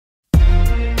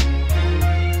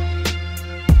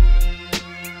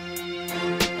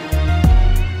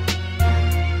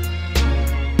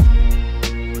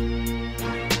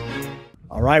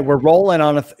right, we're rolling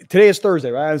on today is Thursday,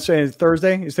 right? I'm saying it's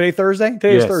Thursday. Is today Thursday?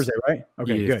 Today is Thursday, right?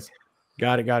 Okay, good.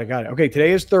 Got it. Okay,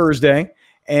 today is Thursday,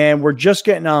 and we're just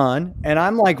getting on, and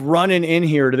I'm like running in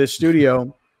here to this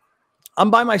studio.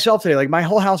 I'm by myself today. Like my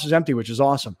whole house is empty, which is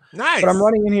awesome. Nice. But I'm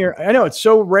running in here. I know it's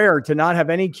so rare to not have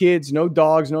any kids, no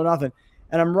dogs, no nothing.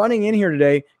 And I'm running in here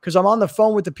today because I'm on the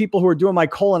phone with the people who are doing my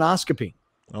colonoscopy.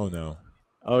 Oh, no.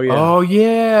 Oh, yeah. Oh,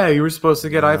 yeah. You were supposed to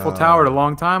get Eiffel Towered a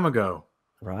long time ago.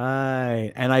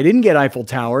 Right. And I didn't get Eiffel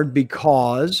Towered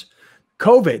because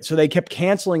COVID. So they kept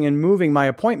canceling and moving my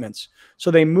appointments.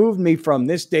 So they moved me from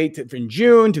this date in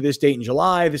June to this date in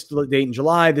July, this date in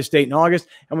July, this date in August.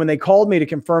 And when they called me to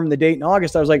confirm the date in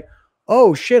August, I was like,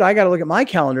 oh, shit, I got to look at my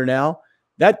calendar now.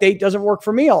 That date doesn't work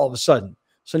for me all of a sudden.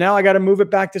 So now I got to move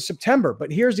it back to September.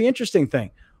 But here's the interesting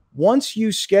thing. Once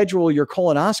you schedule your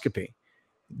colonoscopy,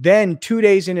 then 2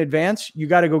 days in advance, you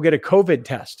got to go get a COVID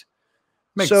test.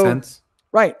 Makes sense.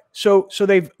 Right. So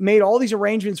they've made all these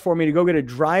arrangements for me to go get a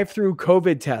drive-through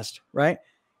COVID test, right?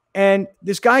 And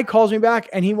this guy calls me back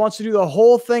and he wants to do the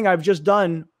whole thing I've just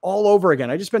done all over again.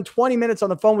 I just spent 20 minutes on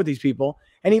the phone with these people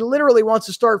and he literally wants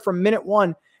to start from minute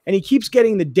one and he keeps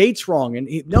getting the dates wrong. And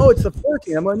no, it's the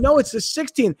 14th. I'm like, no, it's the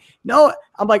 16th. No,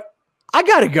 I'm like, I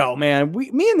got to go, man.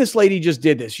 Me and this lady just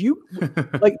did this.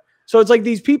 So it's like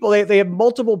these people, they have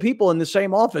multiple people in the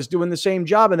same office doing the same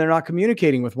job and they're not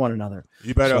communicating with one another.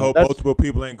 You better hope multiple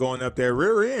people ain't going up there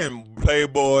rear end,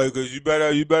 playboy, because you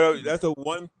better you better get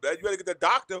the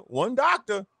doctor, one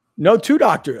doctor. No, two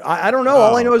doctors. I don't know.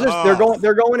 All I know is this.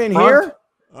 They're going in here.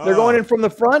 They're going in from the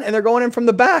front and they're going in from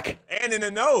the back. And in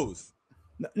the nose.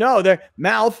 No, their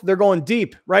mouth, they're going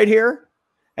deep right here.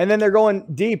 And then they're going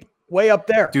deep way up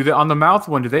there. On the mouth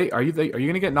one, are you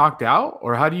going to get knocked out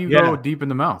or how do you go deep in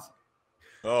the mouth?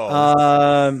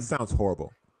 Oh, sounds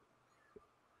horrible.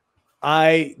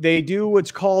 They do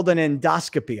what's called an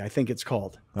endoscopy. I think it's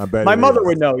called. I bet my mother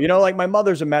would know. You know, like my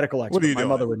mother's a medical expert. What are you my doing?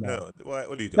 Mother would know. What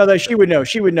are you doing? No, that she would know.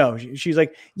 She would know. She's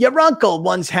like, your uncle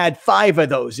once had 5 of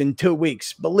those in 2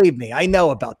 weeks. Believe me, I know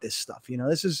about this stuff. You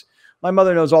know, my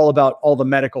mother knows all about all the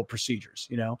medical procedures.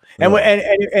 You know,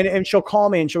 and she'll call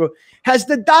me and she'll go, has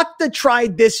the doctor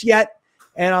tried this yet?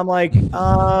 And I'm like,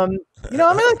 I'm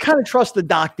gonna kind of trust the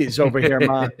doctors over here,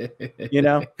 Ma. You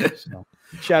know, so,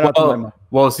 shout out to my mom.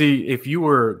 Well, see, if you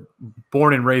were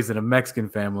born and raised in a Mexican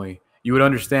family, you would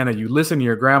understand that you listen to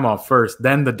your grandma first,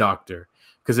 then the doctor.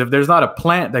 Because if there's not a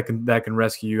plant that can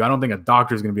rescue you, I don't think a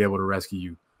doctor is going to be able to rescue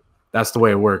you. That's the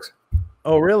way it works.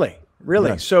 Oh, really?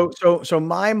 Really? Yeah. So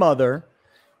my mother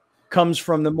comes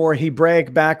from the more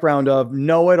Hebraic background of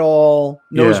know-it-all,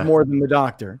 knows more than the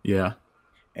doctor. Yeah.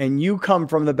 And you come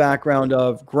from the background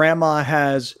of grandma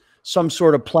has some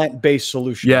sort of plant-based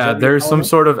solution. Yeah, there's some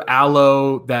sort of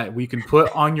aloe that we can put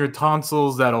on your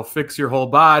tonsils that'll fix your whole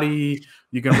body.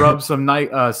 You can rub some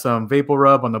vapor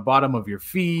rub on the bottom of your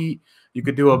feet. You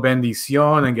could do a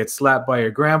bendición and get slapped by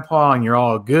your grandpa and you're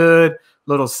all good.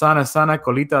 Little sana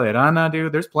colita de rana,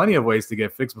 dude. There's plenty of ways to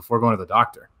get fixed before going to the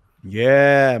doctor.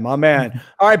 Yeah, my man.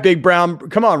 All right, Big Brown,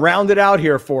 come on, round it out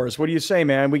here for us. What do you say,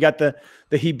 man? We got the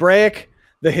Hebraic,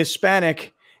 the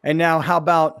Hispanic, and now how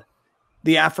about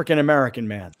the African-American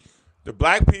man? The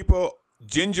black people,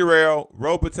 ginger ale,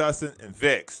 Robitussin, and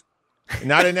Vicks.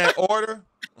 Not in that order,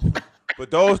 but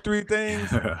those 3 things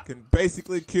can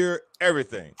basically cure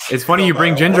everything. It's funny you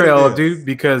bring ginger ale up, dude,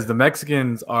 because the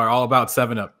Mexicans are all about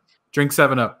 7-Up. Drink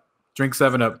 7-Up. Drink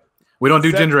 7-Up. We don't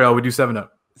do ginger ale. We do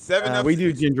 7-Up. 7-Up. We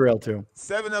do ginger ale too.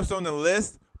 7-Up's on the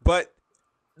list, but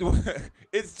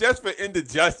it's just for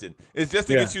indigestion. It's just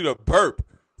to get you to burp.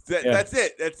 That's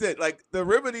it. That's it. Like the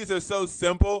remedies are so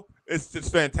simple. It's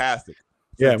just fantastic.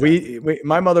 Yeah,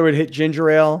 my mother would hit ginger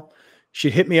ale.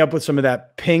 She'd hit me up with some of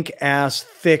that pink ass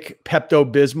thick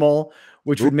Pepto-Bismol,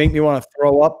 which would make me want to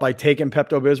throw up by taking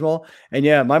Pepto-Bismol. And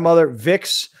yeah, my mother,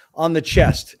 Vicks on the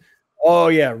chest. Oh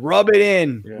yeah, rub it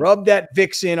in. Yeah. Rub that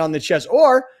Vicks in on the chest,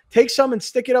 or take some and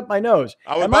stick it up my nose.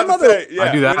 I was about to say, yeah,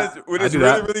 I do that. When it's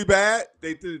really bad,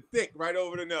 they do it thick right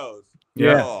over the nose.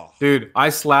 Yeah. Dude, I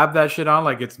slap that shit on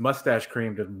like it's mustache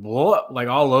cream, just like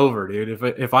all over, dude.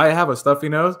 If I have a stuffy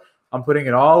nose, I'm putting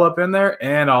it all up in there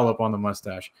and all up on the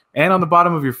mustache and on the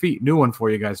bottom of your feet. New one for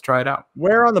you guys. Try it out.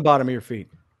 Where on the bottom of your feet?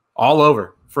 All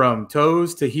over, from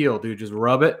toes to heel, dude. Just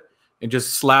rub it and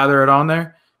just slather it on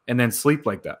there and then sleep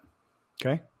like that.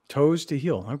 Okay. Toes to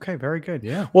heel. Okay, very good.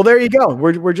 Yeah. Well, there you go.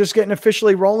 We're just getting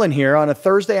officially rolling here on a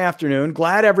Thursday afternoon.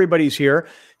 Glad everybody's here.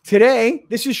 Today,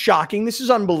 this is shocking. This is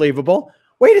unbelievable.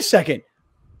 Wait a second.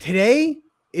 Today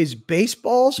is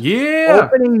baseball's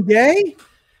opening day?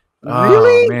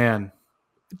 Really? Oh, man.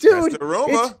 Dude,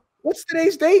 what's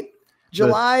today's date?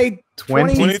 July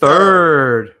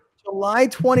 23rd. July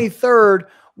 23rd.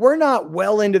 we're not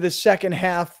well into the second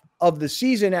half of the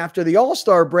season after the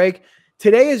All-Star break.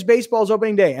 Today is baseball's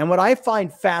opening day. And what I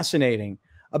find fascinating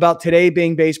about today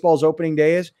being baseball's opening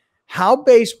day is how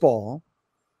baseball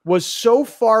was so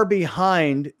far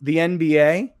behind the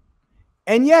NBA.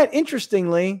 And yet,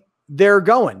 interestingly, they're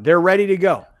ready to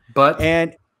go. But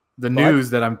the news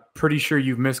that I'm pretty sure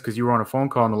you've missed because you were on a phone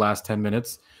call in the last 10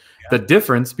 minutes, the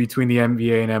difference between the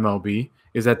NBA and MLB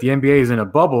is that the NBA is in a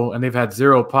bubble and they've had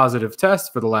 0 positive tests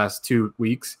for the last 2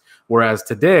 weeks, whereas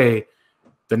today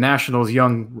the Nationals'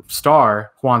 young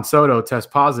star, Juan Soto, tests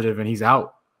positive and he's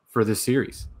out for this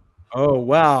series. Oh,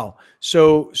 wow.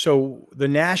 So the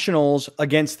Nationals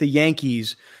against the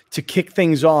Yankees to kick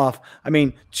things off. I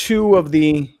mean, 2 of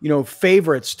the,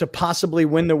 favorites to possibly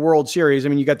win the World Series. I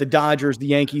mean, you got the Dodgers, the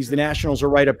Yankees, the Nationals are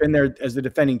right up in there as the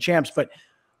defending champs, but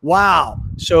wow.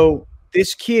 So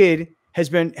this kid has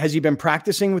he been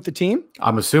practicing with the team?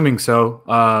 I'm assuming so.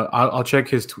 I'll check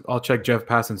Jeff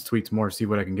Passan's tweets more, see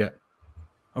what I can get.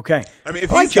 Okay. I mean, if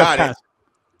he's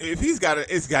got it,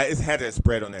 it's had that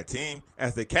spread on that team.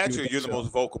 As the catcher, you're the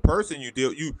most vocal person.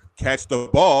 You catch the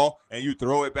ball and you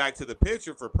throw it back to the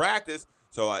pitcher for practice.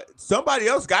 So somebody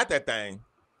else got that thing.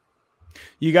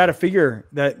 You got to figure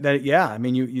that yeah. I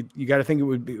mean, you got to think it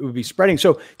would be spreading.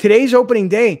 So today's opening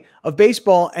day of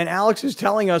baseball, and Alex is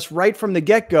telling us right from the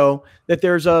get-go that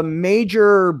there's a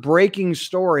major breaking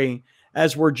story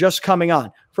as we're just coming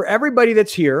on. For everybody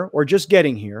that's here or just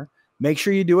getting here, make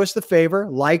sure you do us the favor,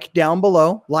 like down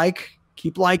below,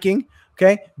 keep liking,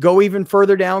 okay? Go even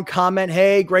further down, comment,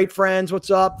 hey, great friends,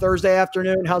 what's up? Thursday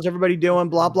afternoon, how's everybody doing?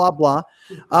 Blah, blah, blah.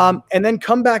 And then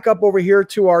come back up over here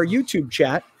to our YouTube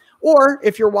chat. Or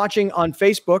if you're watching on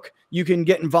Facebook, you can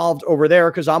get involved over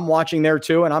there because I'm watching there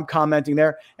too and I'm commenting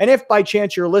there. And if by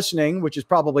chance you're listening, which is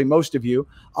probably most of you,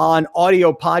 on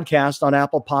audio podcast, on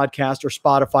Apple Podcast or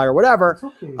Spotify or whatever,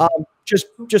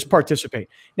 just participate.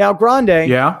 Now, Grande,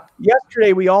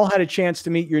 yesterday we all had a chance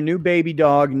to meet your new baby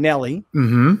dog, Nelly.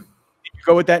 Mm-hmm. Did you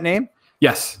go with that name?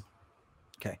 Yes.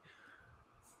 Okay.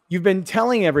 You've been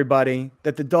telling everybody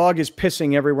that the dog is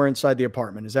pissing everywhere inside the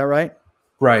apartment. Is that right?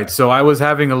 Right. So I was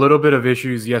having a little bit of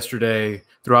issues yesterday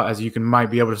throughout, as you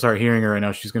might be able to start hearing her right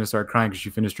now. She's going to start crying because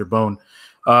she finished her bone.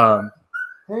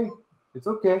 Hey, it's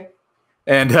okay.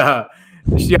 And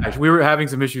we were having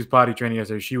some issues potty training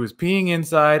yesterday. She was peeing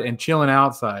inside and chilling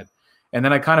outside. And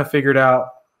then I kind of figured out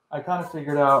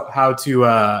how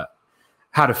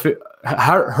to fit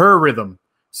her rhythm.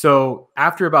 So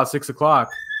after about 6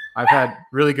 o'clock, I've had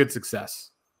really good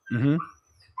success. Mm-hmm.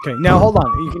 Okay. Now hold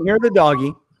on. You can hear the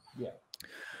doggy.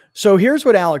 So here's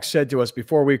what Alex said to us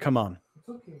before we come on.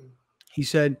 He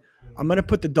said, I'm going to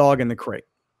put the dog in the crate,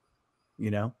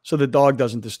 so the dog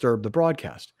doesn't disturb the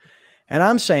broadcast. And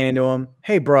I'm saying to him,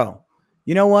 hey, bro,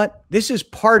 you know what? This is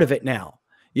part of it now.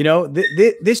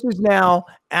 This is now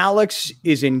Alex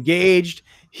is engaged.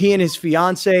 He and his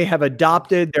fiance have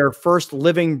adopted their first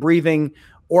living, breathing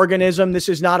organism. This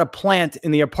is not a plant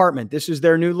in the apartment. This is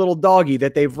their new little doggy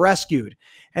that they've rescued.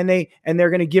 And they're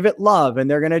going to give it love and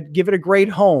they're going to give it a great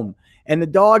home. And the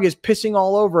dog is pissing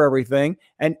all over everything.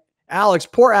 And Alex,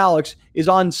 poor Alex, is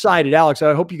unsighted. Alex,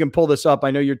 I hope you can pull this up.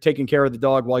 I know you're taking care of the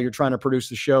dog while you're trying to produce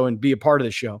the show and be a part of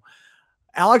the show.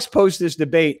 Alex posts this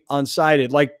debate on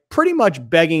Sided, like pretty much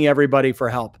begging everybody for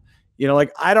help.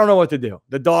 I don't know what to do.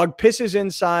 The dog pisses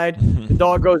inside. The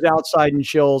dog goes outside and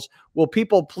chills. Will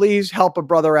people please help a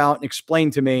brother out and explain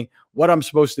to me what I'm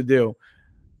supposed to do?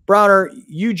 Browner,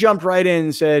 you jumped right in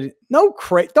and said, "No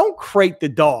crate, don't crate the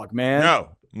dog, man."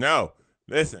 No.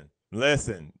 Listen.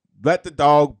 Let the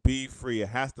dog be free. It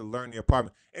has to learn the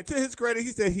apartment. And to his credit, he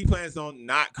said he plans on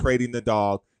not crating the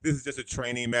dog. This is just a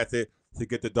training method to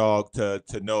get the dog to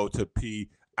know to pee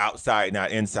outside,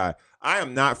 not inside. I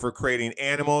am not for crating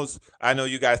animals. I know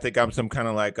you guys think I'm some kind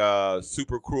of like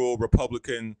super cruel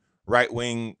Republican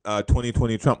right-wing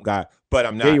 2020 Trump guy, but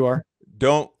I'm not. Yeah, you are.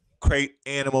 Don't crate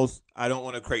animals. I don't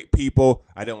want to crate people.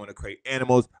 I don't want to crate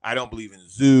animals. I don't believe in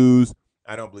zoos.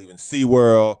 I don't believe in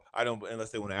SeaWorld.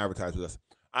 Unless they want to advertise with us.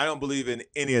 I don't believe in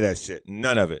any of that shit.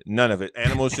 None of it.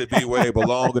 Animals should be where they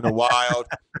belong in the wild,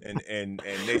 and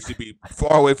they should be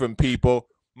far away from people.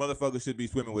 Motherfuckers should be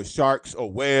swimming with sharks or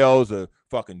whales or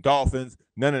fucking dolphins.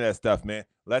 None of that stuff, man.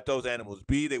 Let those animals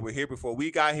be. They were here before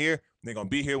we got here. They're gonna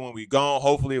be here when we gone.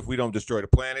 Hopefully, if we don't destroy the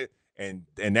planet, and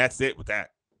that's it with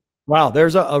that. Wow,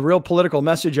 there's a real political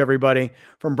message, everybody,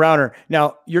 from Browner.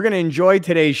 Now, you're going to enjoy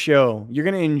today's show. You're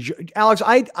going to enjoy, Alex,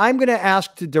 I'm going to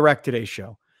ask to direct today's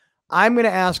show. I'm going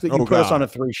to ask that you put us on a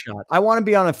 3-shot. I want to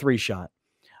be on a 3-shot.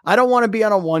 I don't want to be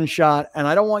on a 1-shot, and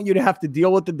I don't want you to have to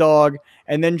deal with the dog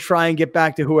and then try and get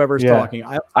back to whoever's talking.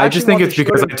 I just think it's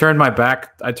because I turned my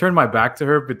back to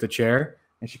her with the chair,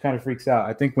 and she kind of freaks out.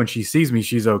 I think when she sees me,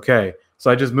 she's okay.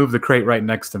 So I just moved the crate right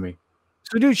next to me.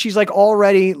 So, dude, she's like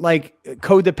already like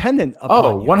codependent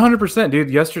upon you. 100%, dude.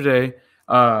 Yesterday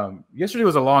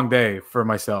was a long day for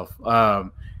myself.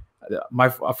 My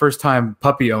first time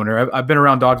puppy owner. I've been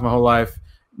around dogs my whole life.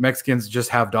 Mexicans just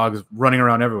have dogs running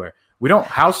around everywhere. We don't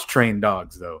house train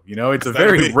dogs, though. You know, it's a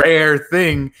very rare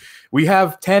thing. We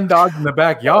have 10 dogs in the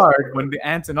backyard when the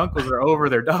aunts and uncles are over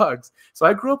their dogs. So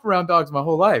I grew up around dogs my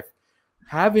whole life.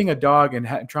 Having a dog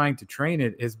and trying to train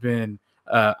it has been,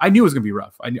 I knew it was going to be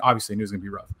rough. Obviously knew it was going to be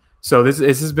rough. So this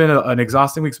has been an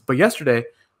exhausting week. But yesterday,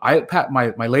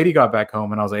 my lady got back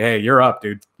home, and I was like, hey, you're up,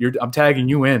 dude. I'm tagging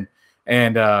you in.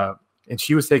 And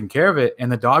she was taking care of it,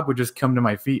 and the dog would just come to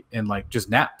my feet and like just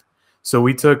nap. So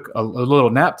we took a little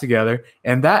nap together,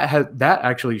 and that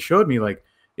actually showed me, like,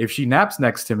 if she naps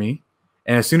next to me,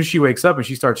 and as soon as she wakes up and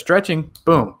she starts stretching,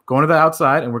 boom, going to the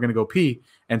outside, and we're gonna go pee.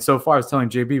 And so far, I was telling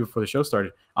JB before the show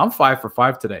started, I'm 5 for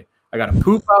 5 today. I got a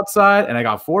poop outside, and I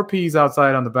got 4 pees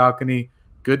outside on the balcony.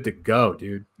 Good to go,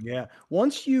 dude. Yeah.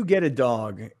 Once you get a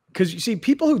dog, because you see,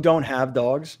 people who don't have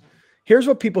dogs, here's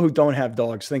what people who don't have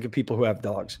dogs think of people who have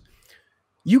dogs.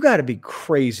 You got to be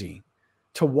crazy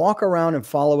to walk around and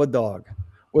follow a dog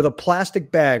with a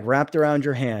plastic bag wrapped around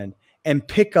your hand and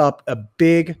pick up a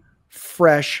big,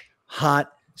 fresh,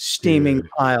 hot, steaming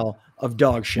pile of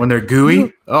dog shit. When they're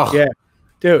gooey? Yeah.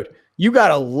 Dude, you got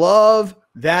to love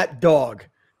that dog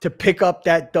to pick up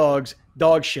that dog's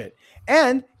dog shit.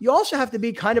 And you also have to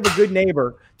be kind of a good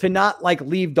neighbor to not like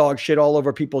leave dog shit all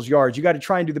over people's yards. You got to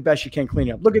try and do the best you can clean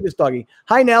it up. Look at this doggy.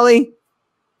 Hi, Nelly.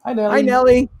 Hi, Nelly. Hi,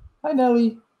 Nelly. Hi,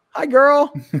 Nelly. Hi,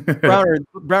 girl.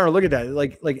 Browner, look at that.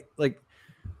 Like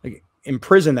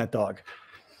imprison that dog.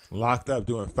 Locked up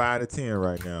doing 5 to 10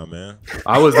 right now, man.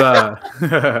 I was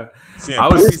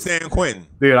San Quentin.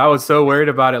 Dude, I was so worried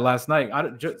about it last night.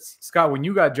 Scott, when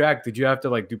you got jacked, did you have to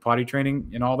like do potty training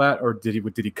and all that, or did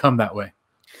he come that way?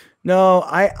 No,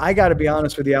 I got to be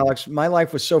honest with you, Alex. My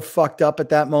life was so fucked up at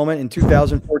that moment in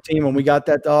 2014 when we got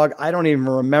that dog. I don't even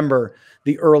remember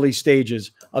the early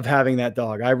stages of having that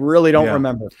dog. I really don't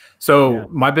remember. So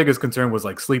my biggest concern was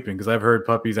like sleeping, because I've heard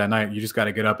puppies at night, you just got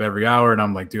to get up every hour. And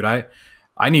I'm like, dude,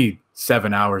 I need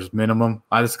 7 hours minimum.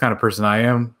 That's the kind of person I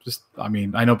am.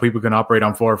 I know people can operate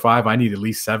on 4 or 5. I need at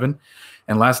least 7.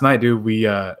 And last night, dude, we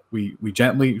let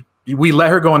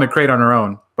her go in the crate on her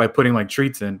own by putting like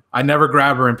treats in. I never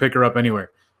grab her and pick her up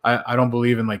anywhere. I don't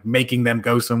believe in like making them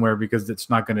go somewhere, because it's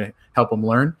not going to help them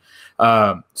learn.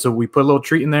 So we put a little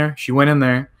treat in there. She went in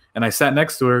there, and I sat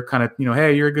next to her, kind of,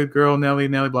 hey, you're a good girl, Nelly,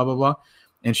 blah, blah, blah.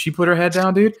 And she put her head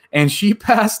down, dude, and she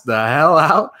passed the hell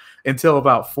out until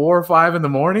about 4 or 5 in the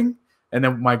morning. And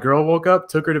then my girl woke up,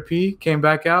 took her to pee, came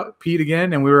back out, peed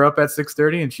again, and we were up at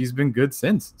 6:30, and she's been good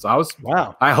since. So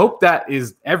I hope that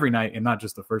is every night and not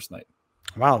just the first night.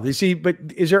 Wow. You see, but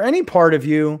is there any part of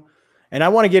you, and I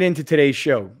want to get into today's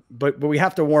show, but we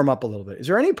have to warm up a little bit. Is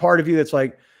there any part of you that's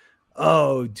like,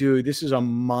 oh, dude, this is a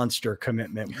monster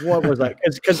commitment? What was like,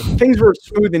 because things were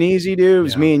smooth and easy, dude. It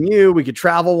was me and you. We could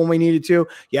travel when we needed to.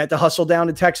 You had to hustle down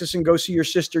to Texas and go see your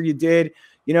sister. You did.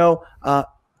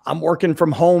 I'm working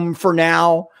from home for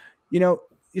now.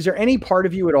 Is there any part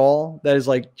of you at all that is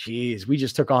like, geez, we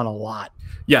just took on a lot?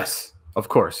 Yes, of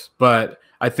course. But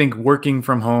I think working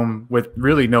from home with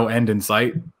really no end in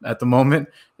sight at the moment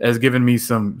has given me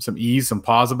some ease, some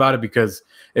pause about it, because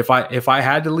if I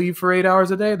had to leave for 8 hours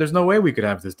a day, there's no way we could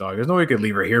have this dog. There's no way we could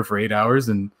leave her here for 8 hours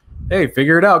and, hey,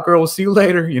 figure it out, girl. We'll see you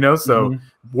later. So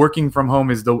working from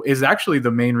home is actually the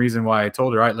main reason why I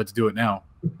told her, all right, let's do it now,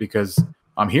 because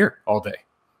I'm here all day.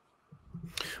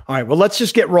 All right. Well, let's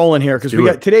just get rolling here, because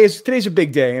today's a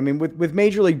big day. I mean, with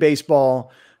Major League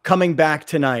Baseball coming back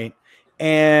tonight,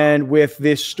 and with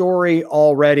this story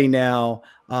already now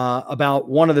about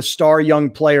one of the star young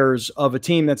players of a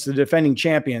team that's the defending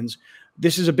champions,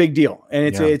 this is a big deal. And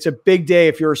it's a big day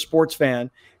if you're a sports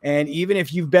fan. And even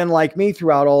if you've been like me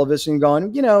throughout all of this and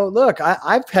gone, look,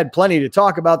 I've had plenty to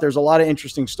talk about. There's a lot of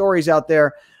interesting stories out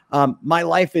there. My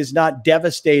life is not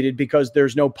devastated because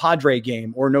there's no Padre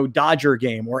game or no Dodger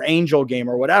game or Angel game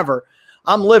or whatever.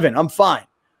 I'm living. I'm fine.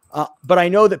 But I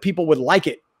know that people would like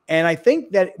it. And I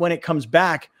think that when it comes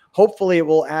back, hopefully it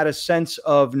will add a sense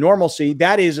of normalcy.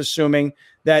 That is assuming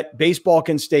that baseball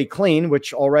can stay clean,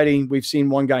 which already we've seen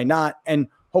one guy not. And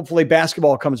hopefully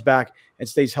basketball comes back and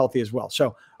stays healthy as well.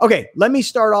 So, okay, let me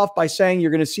start off by saying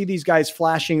you're going to see these guys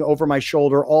flashing over my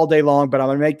shoulder all day long, but I'm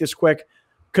going to make this quick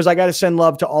because I got to send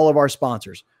love to all of our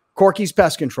sponsors. Corky's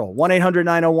Pest Control,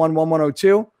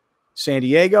 1-800-901-1102, San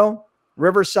Diego,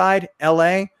 Riverside,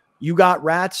 LA. You got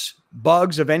rats,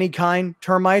 bugs of any kind,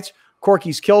 termites,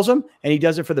 Corky's kills them, and he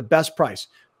does it for the best price.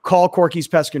 call Corky's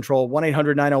Pest Control,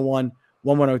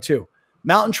 1-800-901-1102.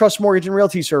 Mountain Trust Mortgage and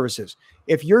Realty Services.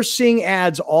 If you're seeing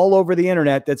ads all over the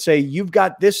internet that say you've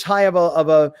got this high of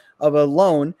a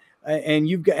loan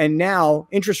and now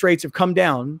interest rates have come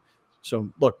down.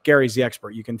 So look, Gary's the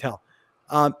expert. You can tell.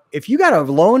 If you got a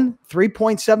loan,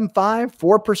 3.75,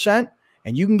 4%,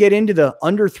 and you can get into the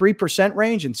under 3%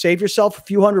 range and save yourself a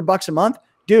few $100 a month,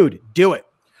 dude, do it.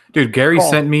 Dude, Gary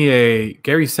sent me a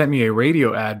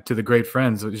radio ad to the Great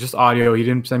Friends. It was just audio. He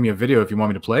didn't send me a video if you want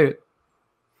me to play it.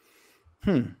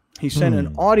 He sent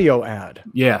an audio ad.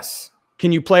 Yes.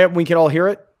 Can you play it when we can all hear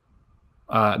it?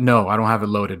 No, I don't have it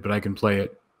loaded, but I can play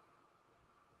it.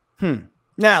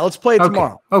 Now let's play it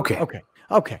tomorrow. Okay.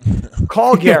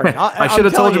 Call Gary. I should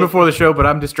have told you before the show, but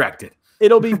I'm distracted.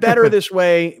 It'll be better this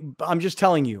way. I'm just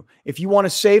telling you, if you want to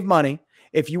save money,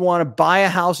 if you want to buy a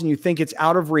house and you think it's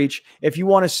out of reach, if you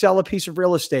want to sell a piece of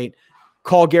real estate,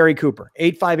 call Gary Cooper,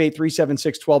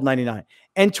 858-376-1299.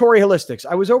 And Torrey Holistics.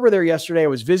 I was over there yesterday. I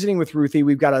was visiting with Ruthie.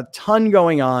 We've got a ton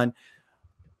going on.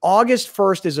 August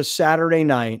 1st is a Saturday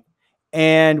night,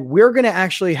 and we're going to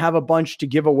actually have a bunch to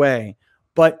give away.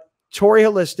 But Torrey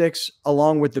Holistics,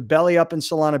 along with the Belly Up in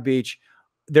Solana Beach,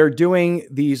 they're doing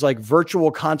these like virtual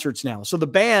concerts now. So the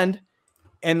band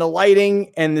and the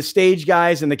lighting and the stage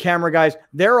guys and the camera guys,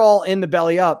 they're all in the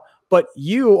Belly Up, but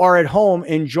you are at home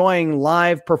enjoying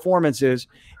live performances,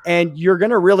 and you're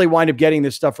going to really wind up getting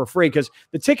this stuff for free because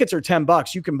the tickets are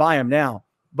 $10. You can buy them now,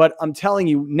 but I'm telling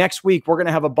you, next week, we're going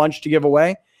to have a bunch to give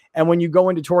away. And when you go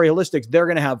into Torrey Holistics, they're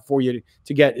going to have for you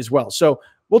to get as well. So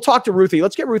we'll talk to Ruthie.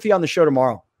 Let's get Ruthie on the show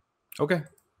tomorrow. Okay.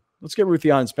 Let's get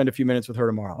Ruthie on and spend a few minutes with her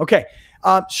tomorrow. Okay.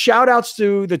 Shout outs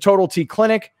to the Total T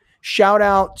Clinic. Shout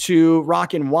out to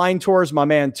Rockin' Wine Tours, my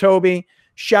man Toby.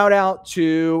 Shout out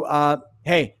to,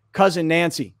 hey, Cousin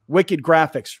Nancy, Wicked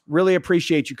Graphics. Really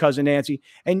appreciate you, Cousin Nancy.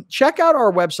 And check out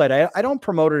our website. I don't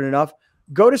promote it enough.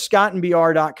 Go to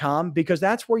scottandbr.com because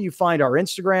that's where you find our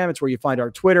Instagram. It's where you find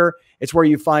our Twitter. It's where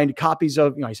you find copies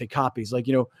of, I say copies, like,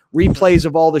 replays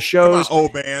of all the shows. Come on,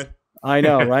 old man. I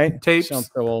know, right? Tapes. Sounds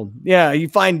so old. Yeah, you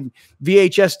find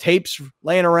VHS tapes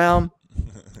laying around.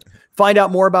 Find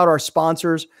out more about our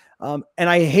sponsors. And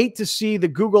I hate to see the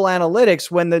Google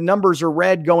Analytics when the numbers are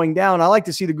red going down. I like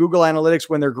to see the Google Analytics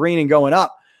when they're green and going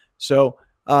up. So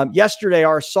yesterday,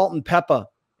 our salt and pepper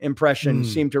impression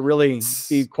seemed to really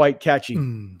be quite catchy.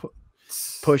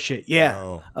 Push it.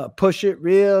 Yeah. Push it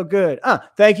real good.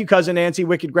 Thank you, Cousin Nancy,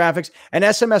 Wicked Graphics, and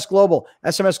SMS Global,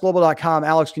 smsglobal.com.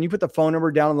 Alex, can you put the phone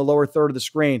number down in the lower third of the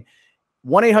screen?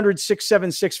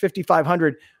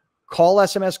 1-800-676-5500. Call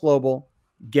SMS Global,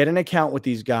 get an account with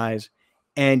these guys,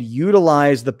 and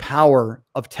utilize the power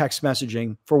of text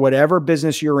messaging for whatever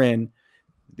business you're in.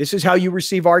 This is how you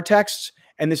receive our texts,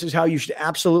 and this is how you should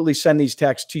absolutely send these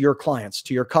texts to your clients,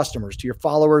 to your customers, to your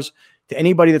followers, to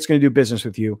anybody that's going to do business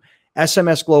with you.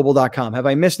 smsglobal.com. Have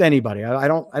I missed anybody? I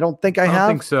don't think I have. I don't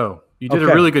think so. You did a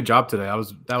really good job today. That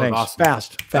was awesome.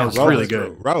 Fast. That was really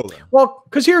good. Rolling. Well,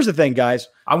 because here's the thing, guys.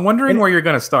 I'm wondering where you're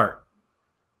going to start,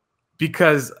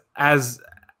 because as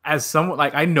someone,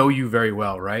 like, I know you very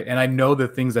well, right? And I know the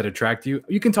things that attract you.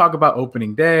 You can talk about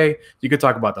opening day. You could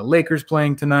talk about the Lakers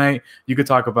playing tonight. You could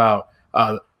talk about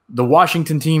the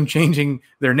Washington team changing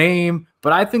their name.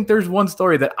 But I think there's one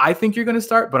story that I think you're going to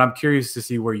start, but I'm curious to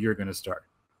see where you're going to start.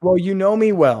 Well, you know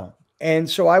me well. And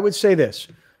so I would say this.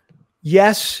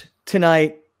 Yes,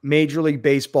 tonight, Major League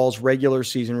Baseball's regular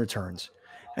season returns.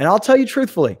 And I'll tell you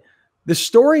truthfully, the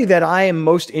story that I am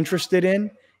most interested in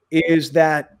is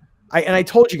that, I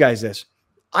told you guys this,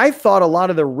 I thought a lot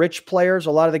of the rich players,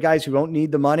 a lot of the guys who don't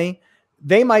need the money,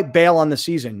 they might bail on the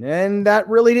season. And that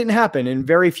really didn't happen. In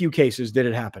very few cases did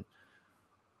it happen.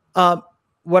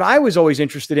 What I was always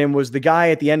interested in was the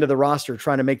guy at the end of the roster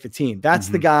trying to make the team. That's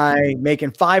the guy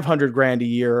making $500,000 a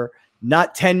year,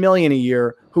 not $10 million a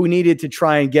year, who needed to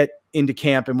try and get into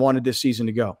camp and wanted this season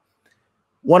to go.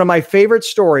 One of my favorite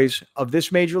stories of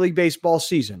this Major League Baseball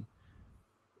season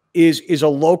is a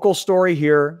local story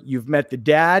here. You've met the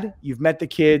dad, you've met the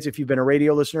kids. If you've been a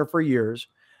radio listener for years,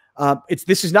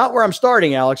 this is not where I'm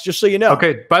starting, Alex, just so you know.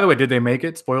 Okay. By the way, did they make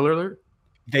it? Spoiler alert.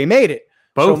 They made it.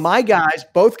 Both. So my guys,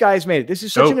 both guys made it. This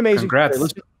is such an amazing Congrats.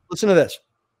 story. Listen to this.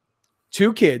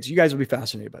 Two kids. You guys will be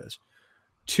fascinated by this.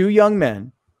 Two young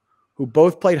men who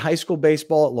both played high school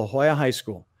baseball at La Jolla High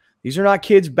School. These are not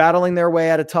kids battling their way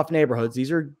out of tough neighborhoods.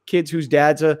 These are kids whose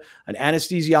dad's an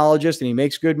anesthesiologist and he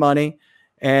makes good money.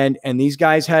 And these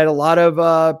guys had a lot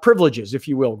of privileges, if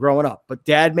you will, growing up. But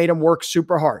dad made them work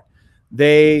super hard.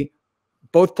 They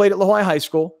both played at La Jolla High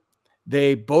School.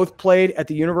 They both played at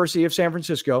the University of San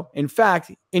Francisco. In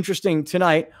fact, interesting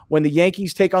tonight, when the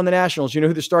Yankees take on the Nationals, you know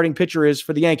who the starting pitcher is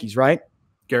for the Yankees, right?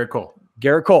 Garrett Cole.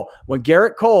 Garrett Cole. When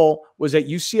Garrett Cole was at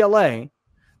UCLA,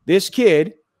 this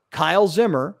kid, Kyle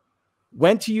Zimmer,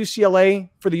 went to UCLA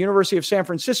for the University of San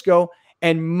Francisco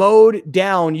and mowed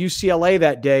down UCLA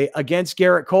that day against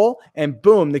Garrett Cole, and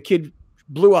boom, the kid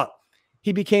blew up.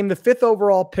 He became the 5th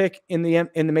overall pick in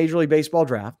the Major League Baseball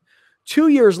draft. 2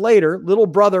 years later, little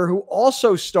brother, who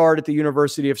also starred at the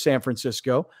University of San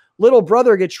Francisco, little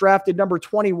brother gets drafted number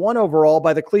 21 overall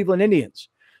by the Cleveland Indians.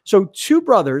 So 2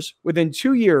 brothers within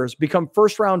 2 years become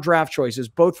first-round draft choices,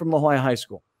 both from La Jolla High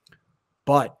School.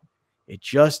 But it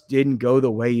just didn't go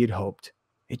the way you'd hoped.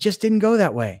 It just didn't go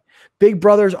that way. Big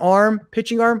brother's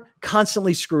pitching arm,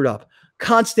 constantly screwed up.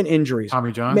 Constant injuries.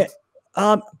 Tommy John?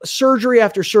 Surgery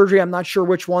after surgery. I'm not sure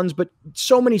which ones, but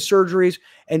so many surgeries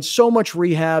and so much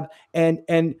rehab.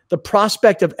 And the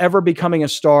prospect of ever becoming a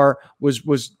star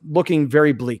was looking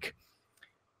very bleak.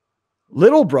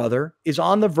 Little brother is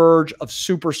on the verge of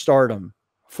superstardom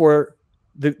for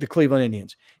the Cleveland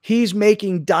Indians. He's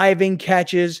making diving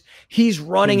catches. He's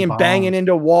running and banging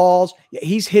into walls.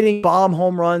 He's hitting bomb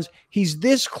home runs. He's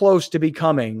this close to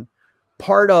becoming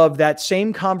part of that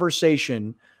same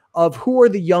conversation of who are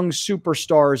the young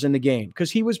superstars in the game. Because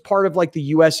he was part of like the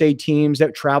USA teams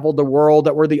that traveled the world,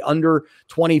 that were the under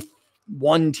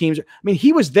 21 teams. I mean,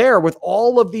 he was there with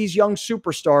all of these young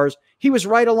superstars. He was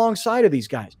right alongside of these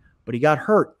guys, but he got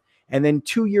hurt. And then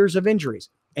 2 years of injuries.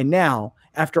 And now,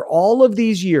 after all of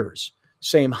these years,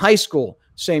 same high school,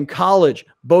 same college,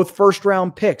 both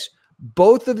first-round picks,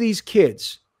 both of these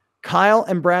kids, Kyle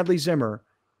and Bradley Zimmer,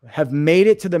 have made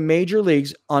it to the major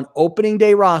leagues on opening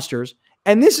day rosters.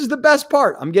 And this is the best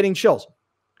part. I'm getting chills.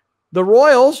 The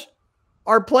Royals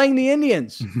are playing the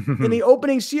Indians in the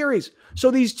opening series.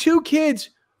 So these 2 kids,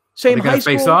 same high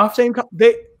school, face off?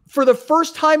 They for the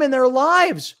first time in their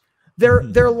lives,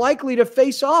 they're likely to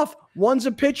face off. One's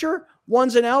a pitcher,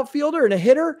 one's an outfielder and a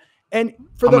hitter. And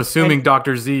I'm assuming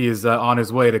Dr. Z is on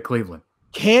his way to Cleveland.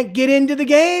 Can't get into the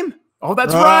game. Oh,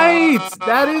 that's right.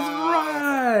 That is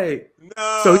right.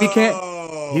 No.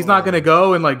 So he's not going to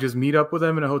go and like just meet up with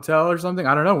him in a hotel or something.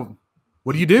 I don't know.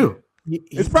 What do you do?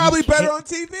 It's probably better on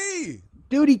TV.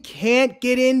 Dude, he can't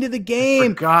get into the game. I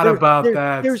forgot about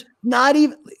that. There's not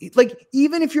even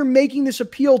even if you're making this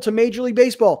appeal to Major League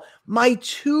Baseball, my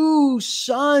 2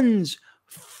 sons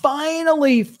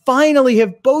finally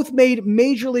have both made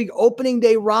Major League opening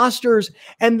day rosters,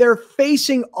 and they're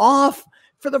facing off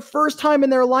for the first time in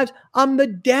their lives. I'm the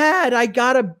dad. I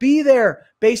gotta be there.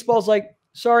 Baseball's like,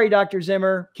 sorry, Dr.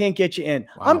 Zimmer, can't get you in.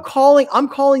 Wow. I'm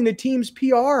calling the team's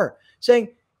PR saying,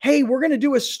 hey, we're going to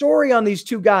do a story on these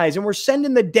 2 guys, and we're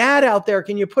sending the dad out there.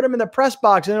 Can you put him in the press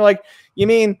box? And they're like, you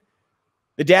mean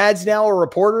the dad's now a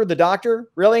reporter, the doctor?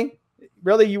 Really?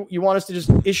 You want us to just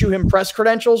issue him press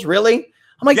credentials? Really?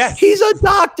 I'm like, yes. He's a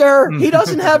doctor. He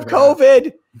doesn't have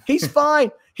COVID. He's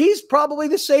fine. He's probably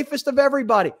the safest of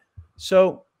everybody.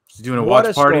 So he's doing a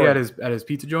watch party at his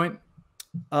pizza joint.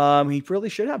 He really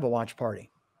should have a watch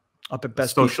party up at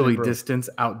Best socially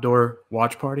distanced outdoor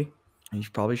watch party. You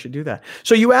probably should do that.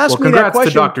 So you asked me that congrats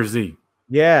question. To Dr. Z.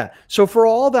 Yeah. So for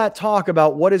all that talk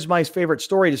about what is my favorite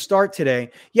story to start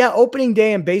today, yeah, opening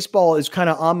day in baseball is kind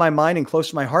of on my mind and close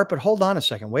to my heart. But hold on a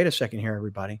second. Wait a second here,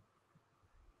 everybody.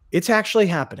 It's actually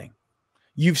happening.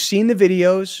 You've seen the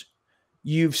videos.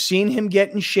 You've seen him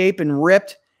get in shape and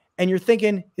ripped. And you're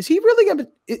thinking, is he really going to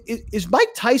 – is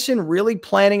Mike Tyson really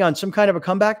planning on some kind of a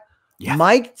comeback? Yeah.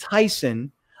 Mike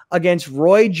Tyson against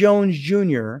Roy Jones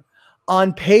Jr.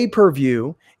 on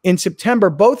pay-per-view in September.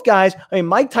 Both guys – I mean,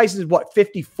 Mike Tyson is,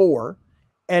 54?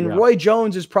 And Roy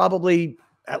Jones is probably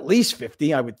at least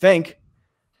 50, I would think.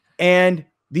 And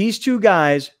these 2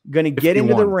 guys going to get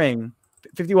into the ring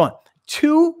 – 51.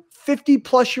 2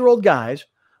 50-plus-year-old guys,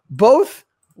 both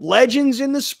legends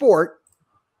in the sport,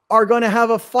 are going to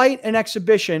have a fight, an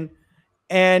exhibition.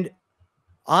 And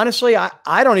honestly,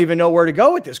 I don't even know where to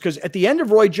go with this, because at the end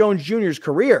of Roy Jones Jr.'s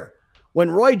career, when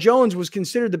Roy Jones was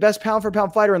considered the best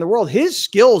pound-for-pound fighter in the world, his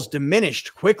skills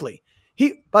diminished quickly.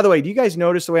 By the way, do you guys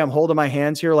notice the way I'm holding my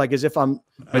hands here, like as if I'm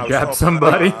I got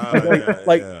somebody,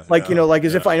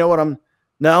 as if I know what I'm.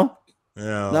 No.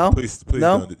 No, please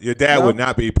don't. Your dad would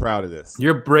not be proud of this.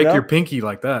 You break your pinky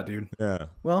like that, dude. Yeah.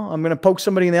 Well, I'm going to poke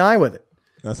somebody in the eye with it.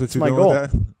 That's what you're my doing goal.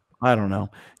 with that? I don't know.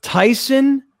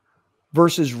 Tyson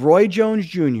versus Roy Jones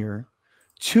Jr.,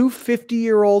 2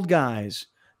 50-year-old guys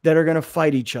that are going to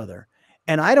fight each other.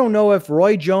 And I don't know if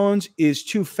Roy Jones is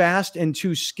too fast and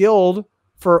too skilled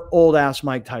for old-ass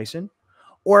Mike Tyson,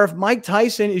 or if Mike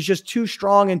Tyson is just too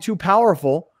strong and too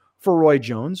powerful for Roy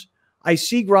Jones. I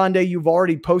see, Grande, you've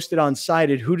already posted on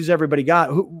Sided. Who does everybody got?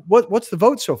 What's the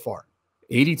vote so far?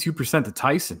 82% to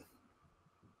Tyson.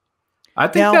 I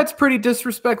think that's pretty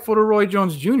disrespectful to Roy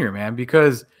Jones Jr., man,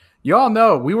 because y'all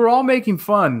know we were all making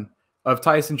fun of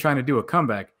Tyson trying to do a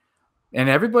comeback. And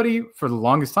everybody for the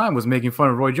longest time was making fun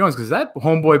of Roy Jones because that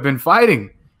homeboy been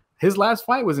fighting. His last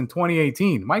fight was in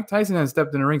 2018. Mike Tyson hasn't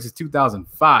stepped in the ring since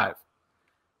 2005.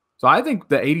 So I think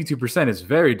the 82% is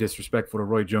very disrespectful to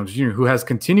Roy Jones Jr., who has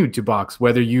continued to box.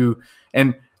 He's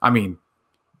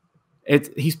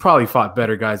probably fought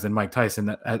better guys than Mike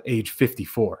Tyson at age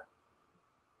 54.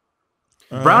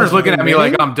 Browner's looking at me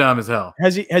like I'm dumb as hell.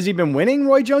 Has he been winning,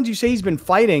 Roy Jones? You say he's been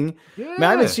fighting. Yeah. Man,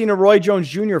 I haven't seen a Roy Jones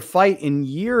Jr. fight in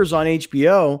years on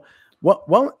HBO.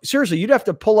 Well, seriously, you'd have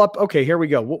to pull up. Okay, here we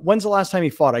go. When's the last time he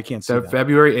fought? I can't see that.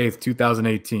 February 8th,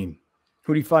 2018.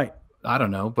 Who'd he fight? I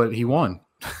don't know, but he won.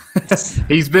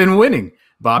 He's been winning.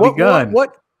 Bobby Gunn.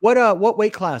 What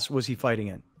weight class was he fighting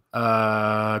in?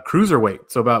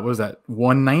 Cruiserweight. So about, what was that,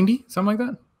 190? Something like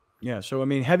that? Yeah, so I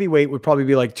mean, heavyweight would probably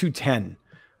be like 210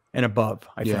 and above,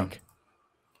 I think.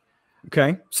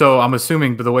 Okay. So I'm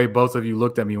assuming, by the way both of you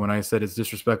looked at me when I said it's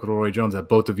disrespectful to Roy Jones, that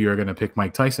both of you are going to pick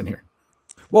Mike Tyson here.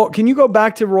 Well, can you go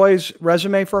back to Roy's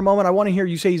resume for a moment? I want to hear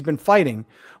you say he's been fighting.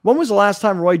 When was the last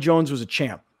time Roy Jones was a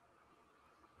champ?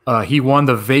 He won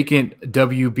the vacant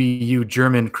WBU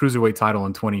German cruiserweight title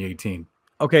in 2018.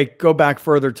 Okay, go back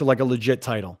further to like a legit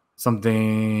title.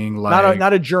 Something like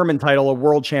not a German title, a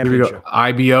world championship.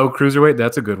 IBO cruiserweight,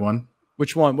 that's a good one.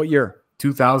 Which one? What year?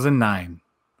 2009.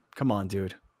 Come on,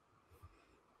 dude.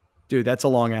 Dude, that's a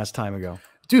long ass time ago.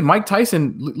 Dude, Mike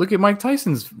Tyson, look at Mike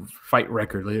Tyson's fight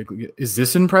record. Is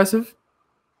this impressive?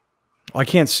 I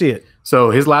can't see it. So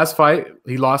his last fight,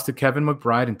 he lost to Kevin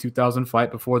McBride in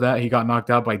 2005. Before that, he got knocked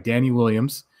out by Danny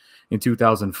Williams in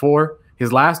 2004.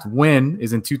 His last win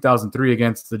is in 2003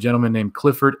 against the gentleman named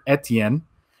Clifford Etienne.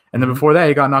 And then before that,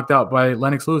 he got knocked out by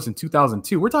Lennox Lewis in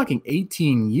 2002. We're talking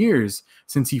 18 years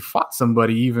since he fought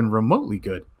somebody even remotely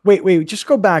good. Wait, just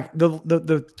go back.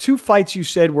 The two fights you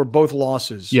said were both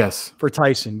losses. Yes. For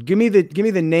Tyson. Give me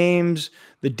the names,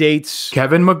 the dates.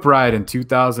 Kevin McBride in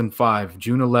 2005,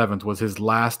 June 11th was his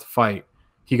last fight.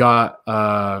 He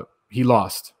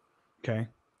lost. Okay.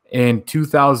 In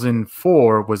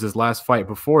 2004 was his last fight.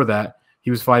 Before that,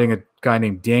 he was fighting a guy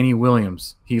named Danny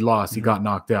Williams. He lost. He got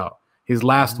knocked out. His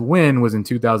last win was in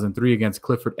 2003 against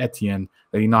Clifford Etienne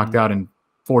that he knocked out in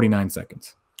 49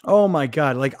 seconds. Oh, my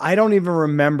God. Like, I don't even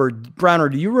remember. Browner,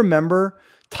 do you remember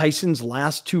Tyson's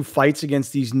last two fights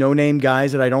against these no-name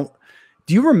guys that I don't –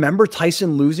 do you remember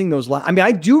Tyson losing those last – I mean,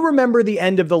 I do remember the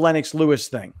end of the Lennox Lewis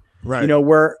thing. Right. You know,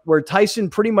 where Tyson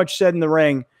pretty much said in the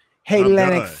ring, hey,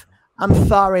 Lennox, I'm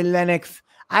sorry, Lennox.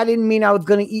 I didn't mean I was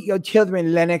going to eat your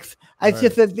children, Lennox. I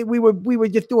just said we were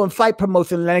just doing fight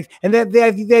promotion, Lennox. And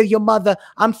there's your mother.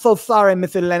 I'm so sorry,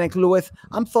 Mr. Lennox Lewis.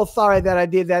 I'm so sorry that I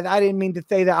did that. I didn't mean to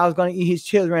say that I was going to eat his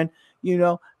children, you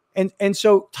know. And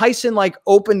so Tyson like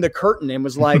opened the curtain and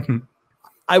was like,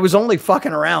 I was only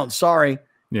fucking around. Sorry.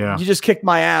 Yeah. You just kicked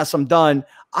my ass. I'm done.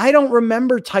 I don't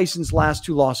remember Tyson's last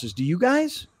two losses. Do you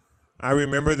guys? I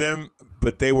remember them,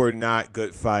 but they were not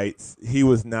good fights. He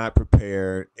was not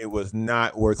prepared. It was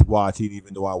not worth watching,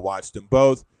 even though I watched them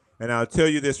both. And I'll tell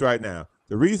you this right now.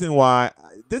 The reason why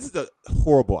 – this is a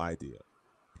horrible idea.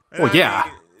 And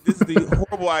this is the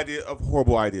horrible idea of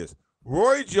horrible ideas.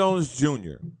 Roy Jones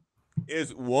Jr.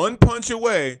 is one punch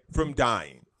away from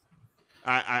dying.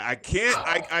 I can't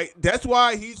 – that's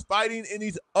why he's fighting in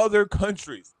these other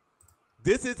countries.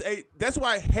 That's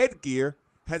why headgear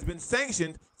has been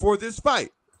sanctioned for this fight.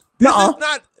 This is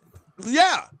not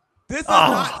this is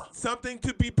not something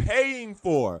to be paying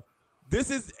for.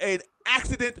 This is an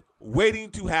accident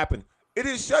waiting to happen. It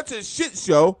is such a shit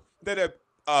show that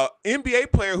a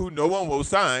NBA player who no one will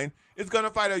sign is going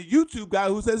to fight a YouTube guy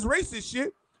who says racist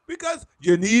shit because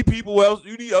you need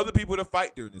other people to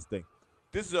fight during this thing.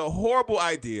 This is a horrible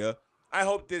idea. I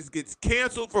hope this gets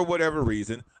canceled for whatever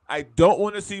reason. I don't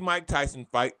want to see Mike Tyson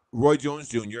fight Roy Jones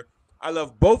Jr. I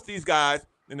love both these guys.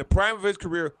 In the prime of his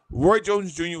career, Roy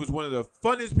Jones Jr. was one of the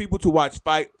funnest people to watch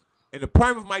fight. In the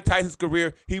prime of Mike Tyson's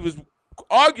career, he was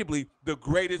arguably the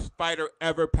greatest fighter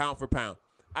ever pound for pound.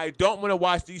 I don't want to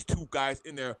watch these two guys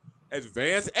in their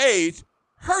advanced age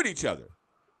hurt each other.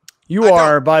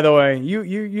 By the way,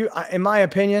 you in my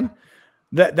opinion,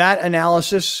 that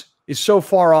analysis is so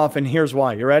far off, and here's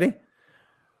why. You ready?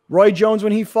 Roy Jones,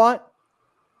 when he fought,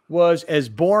 was as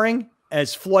boring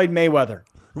as Floyd Mayweather.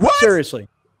 What? Seriously.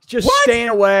 Just staying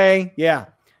away. Yeah.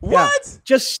 What? Yeah.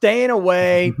 Just staying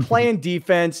away, playing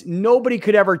defense. Nobody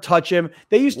could ever touch him.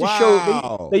 They used to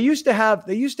show they used to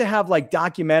have like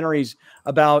documentaries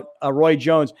about Roy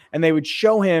Jones, and they would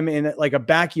show him in like a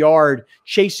backyard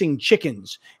chasing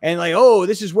chickens. And like, oh,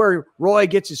 this is where Roy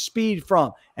gets his speed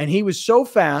from. And he was so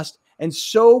fast and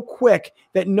so quick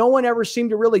that no one ever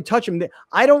seemed to really touch him.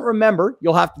 I don't remember.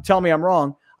 You'll have to tell me I'm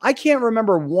wrong. I can't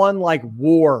remember one like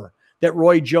war that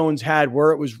Roy Jones had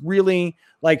where it was really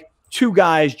like two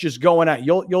guys just going at.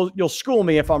 You'll school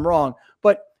me if I'm wrong.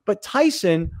 But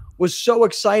Tyson was so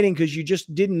exciting because you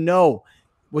just didn't know.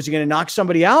 Was he going to knock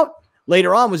somebody out?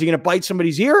 Later on, was he going to bite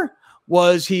somebody's ear?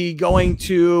 Was he going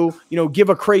to, give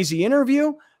a crazy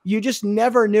interview? You just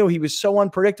never knew. He was so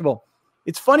unpredictable.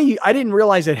 It's funny. I didn't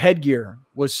realize that headgear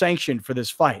was sanctioned for this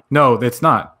fight. No, it's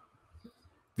not.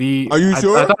 Are you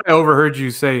sure? I thought I overheard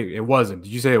you say it wasn't.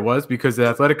 Did you say it was? Because the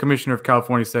athletic commissioner of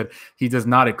California said he does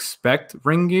not expect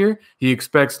ring gear. He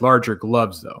expects larger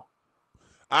gloves, though.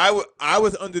 I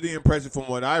was under the impression from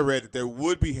what I read that there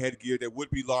would be headgear, there would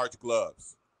be large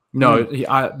gloves. No, the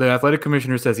athletic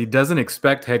commissioner says he doesn't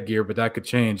expect headgear, but that could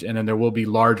change, and then there will be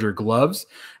larger gloves.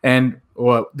 And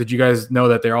did you guys know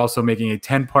that they're also making a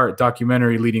 10-part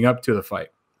documentary leading up to the fight?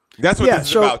 That's what this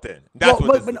is about then. That's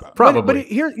what this is about. Probably.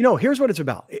 But here's what it's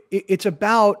about. It's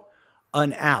about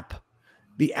an app.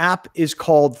 The app is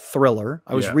called Thriller.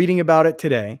 I was reading about it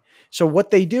today. So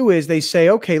what they do is they say,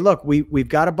 okay, look, we've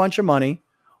got a bunch of money.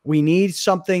 We need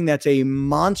something that's a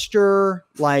monster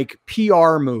like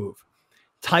PR move.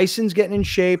 Tyson's getting in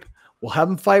shape. We'll have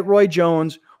him fight Roy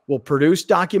Jones. We'll produce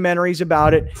documentaries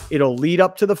about it. It'll lead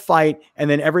up to the fight, and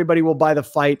then everybody will buy the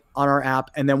fight on our app,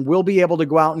 and then we'll be able to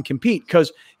go out and compete.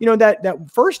 Because, that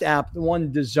first app, the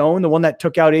one, DAZN, the one that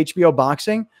took out HBO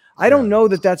Boxing, I don't know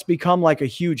that that's become like a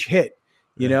huge hit,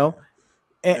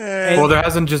 And, well, there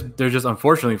just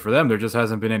unfortunately for them, there just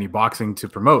hasn't been any boxing to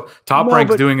promote. Top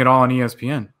Rank's doing it all on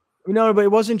ESPN. No, but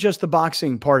it wasn't just the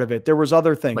boxing part of it. There was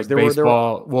other things. Like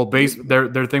baseball.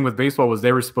 Their thing with baseball was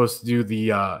they were supposed to do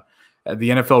the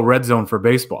NFL Red Zone for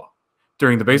baseball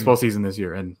during the baseball season this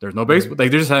year, and there's no baseball. They're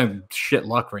just having shit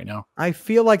luck right now. I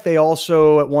feel like they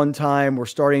also at one time were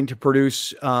starting to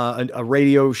produce a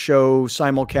radio show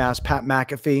simulcast, Pat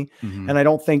McAfee, and I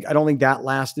don't think that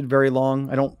lasted very long.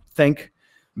 I don't think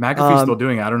McAfee's still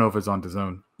doing it. I don't know if it's on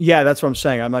DAZN. Yeah, that's what I'm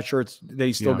saying. I'm not sure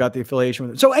they still got the affiliation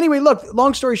with it. So anyway, look,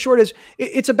 long story short is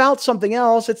it's about something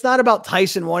else. It's not about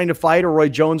Tyson wanting to fight or Roy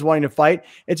Jones wanting to fight.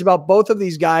 It's about both of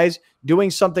these guys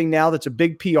doing something now that's a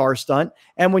big PR stunt.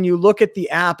 And when you look at the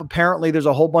app, apparently there's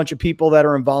a whole bunch of people that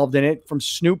are involved in it, from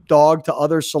Snoop Dogg to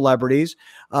other celebrities.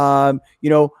 Marshmello,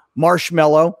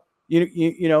 DJ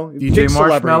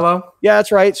Marshmello. Yeah,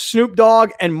 that's right. Snoop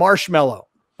Dogg and Marshmello.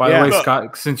 By the way,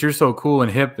 Scott, since you're so cool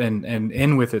and hip and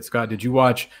in with it, Scott, did you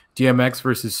watch DMX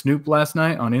versus Snoop last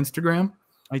night on Instagram?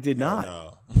 I did not.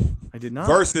 No. I did not.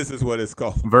 Versus is what it's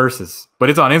called. Versus.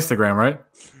 But it's on Instagram, right?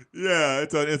 Yeah,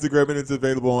 it's on Instagram, and it's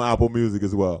available on Apple Music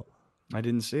as well. I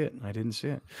didn't see it.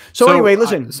 So anyway,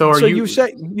 listen. You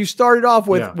said you started off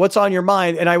with what's on your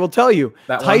mind, and I will tell you,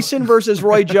 Tyson versus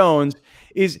Roy Jones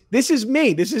this is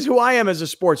me. This is who I am as a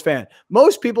sports fan.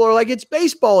 Most people are like, it's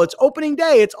baseball. It's opening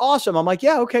day. It's awesome. I'm like,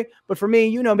 yeah, okay. But for me,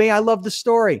 you know me, I love the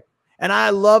story. And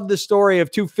I love the story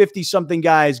of 250-something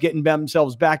guys getting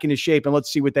themselves back into shape, and let's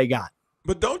see what they got.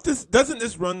 But doesn't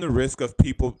this run the risk of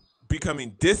people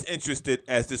becoming disinterested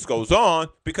as this goes on?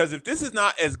 Because if this is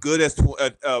not as good as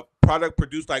a product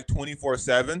produced like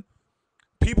 24/7,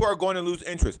 people are going to lose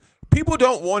interest. People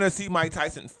don't want to see Mike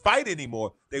Tyson fight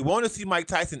anymore. They want to see Mike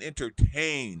Tyson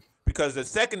entertain, because the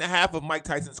second half of Mike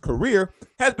Tyson's career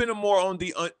has been more on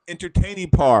the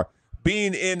entertaining part,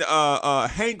 being in a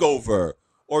Hangover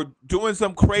or doing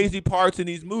some crazy parts in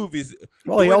these movies.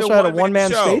 Well, he also had a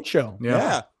one-man stage show.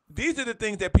 Yeah. These are the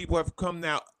things that people have come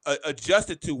now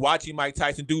adjusted to, watching Mike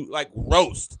Tyson do, like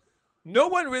roast. No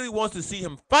one really wants to see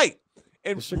him fight.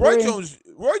 And Roy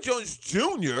Jones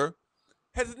Jr.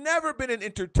 has never been an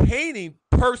entertaining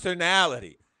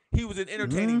personality. He was an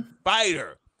entertaining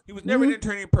fighter. He was never an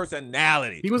entertaining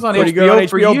personality. He was on HBO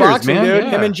for years, boxing, man. Dude. Yeah.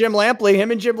 Him and Jim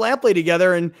Lampley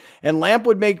together, and Lamp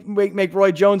would make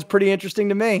Roy Jones pretty interesting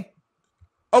to me.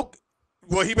 Oh,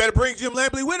 well, he better bring Jim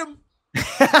Lampley with him.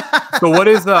 So what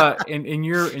is in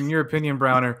your opinion,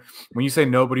 Browner, when you say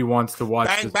nobody wants to watch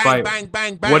this fight,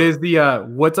 bang, what is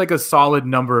what's like a solid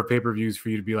number of pay-per-views for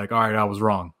you to be like, all right, I was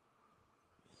wrong?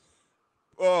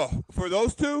 Oh, for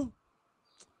those two,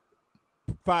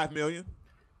 5 million.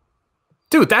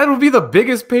 Dude, that would be the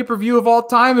biggest pay-per-view of all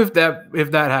time if that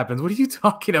happens. What are you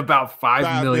talking about?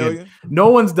 5 million? No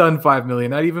one's done 5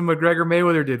 million. Not even McGregor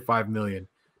Mayweather did 5 million.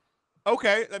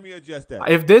 Okay, let me adjust that.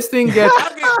 If this thing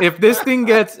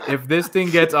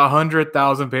gets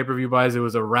 100,000 pay-per-view buys, it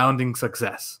was a rounding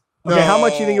success. Okay, how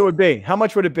much do you think it would be? How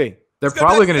much would it be? They're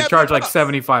probably going to charge like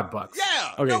 $75.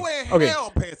 Yeah. Okay. No way. Okay.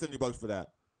 Hell, I'm paying $70 for that.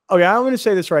 Okay, I'm going to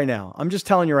say this right now. I'm just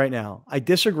telling you right now. I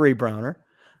disagree, Browner.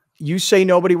 You say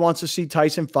nobody wants to see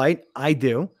Tyson fight. I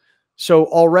do. So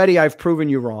already I've proven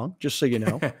you wrong, just so you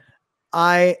know.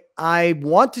 I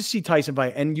want to see Tyson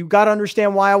fight, and you got to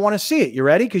understand why I want to see it. You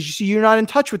ready? Because you see, you're not in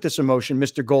touch with this emotion,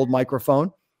 Mr. Gold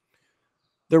Microphone.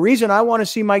 The reason I want to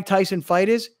see Mike Tyson fight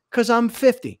is because I'm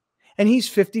 50 and he's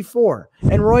 54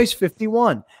 and Roy's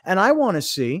 51. And I want to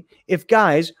see if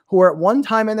guys who are at one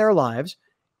time in their lives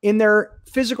in their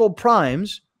physical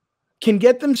primes can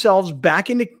get themselves back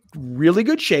into really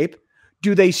good shape.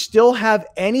 Do they still have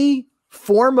any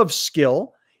form of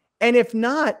skill? And if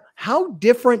not, how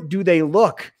different do they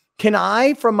look? Can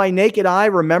I, from my naked eye,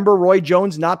 remember Roy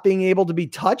Jones not being able to be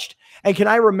touched? And can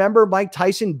I remember Mike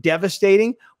Tyson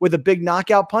devastating with a big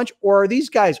knockout punch? Or are these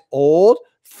guys old,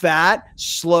 fat,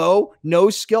 slow, no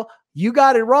skill? You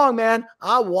got it wrong, man.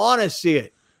 I want to see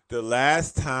it. The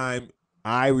last time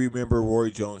I remember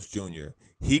Roy Jones Jr.,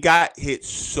 he got hit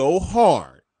so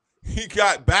hard, he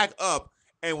got back up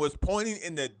and was pointing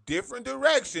in a different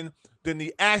direction than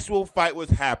the actual fight was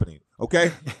happening.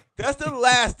 Okay? That's the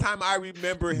last time I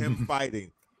remember him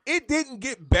fighting. It didn't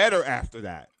get better after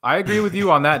that. I agree with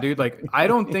you on that, dude. Like, I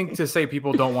don't think to say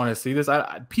people don't want to see this.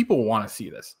 People want to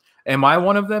see this. Am I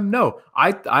one of them? No.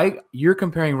 You're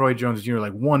comparing Roy Jones Jr.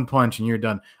 like one punch and you're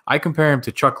done. I compare him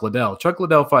to Chuck Liddell. Chuck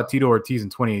Liddell fought Tito Ortiz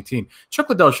in 2018. Chuck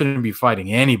Liddell shouldn't be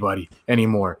fighting anybody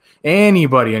anymore.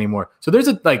 So there's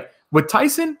with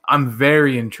Tyson, I'm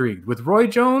very intrigued. With Roy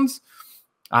Jones,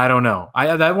 I don't know.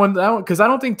 That one because I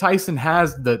don't think Tyson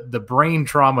has the brain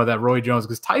trauma that Roy Jones.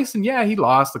 Because Tyson, yeah, he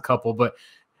lost a couple, but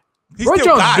Roy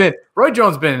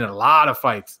Jones been in a lot of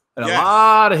fights and a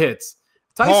lot of hits.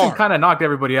 Tyson kind of knocked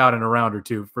everybody out in a round or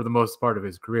two for the most part of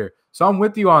his career. So I'm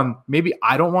with you on maybe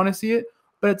I don't want to see it,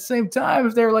 but at the same time,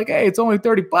 if they're like, hey, it's only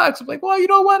 $30, I'm like, well, you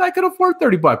know what? I could afford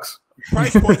 $30.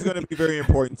 Price point is going to be very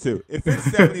important too. If it's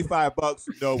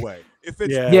 $75, no way. If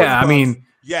it's I mean.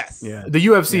 Yes. Yeah. The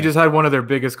UFC just had one of their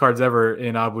biggest cards ever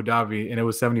in Abu Dhabi, and it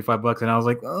was $75. And I was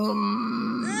like,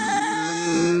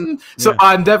 So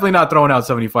I'm definitely not throwing out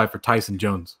 75 for Tyson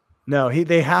Jones. No,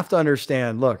 they have to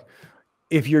understand. Look,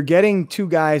 if you're getting two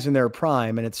guys in their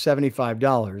prime and it's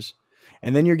 $75,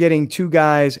 and then you're getting two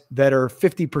guys that are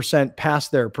 50%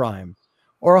 past their prime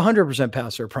or 100%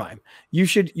 past their prime, you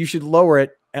should lower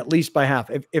it at least by half.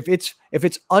 If it's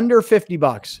under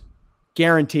 $50,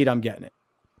 guaranteed I'm getting it.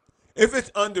 If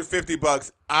it's under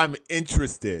 $50, I'm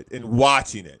interested in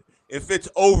watching it. If it's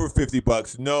over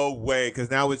 $50, no way,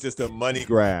 because now it's just a money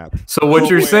grab. So what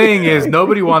you're saying is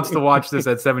nobody wants to watch this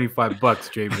at $75,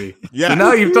 JB. Yeah. So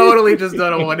now you've totally just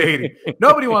done a 180.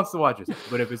 Nobody wants to watch this.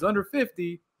 But if it's under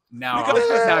 50, now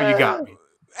you got me.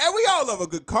 And we all love a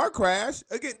good car crash.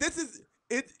 Again, this is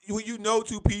it. When you know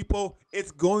two people,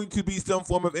 it's going to be some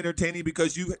form of entertaining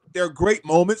because there are great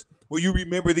moments where you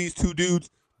remember these two dudes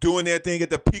doing their thing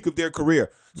at the peak of their career.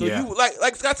 So you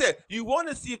like Scott said, you want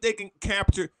to see if they can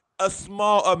capture a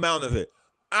small amount of it.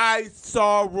 I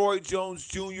saw Roy Jones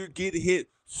Jr. get hit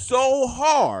so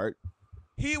hard,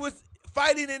 he was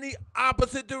fighting in the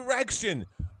opposite direction.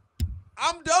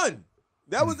 I'm done.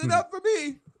 That was enough for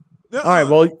me. All right.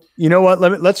 Well, you know what?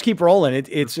 Let's keep rolling.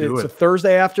 It's a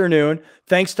Thursday afternoon.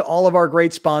 Thanks to all of our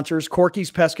great sponsors,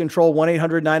 Corky's Pest Control,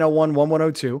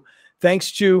 1-800-901-1102.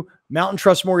 Thanks to Mountain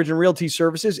Trust Mortgage and Realty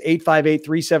Services,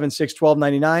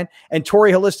 858-376-1299, and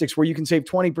Torrey Holistics, where you can save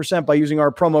 20% by using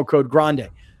our promo code Grande.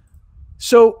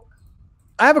 So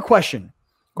I have a question.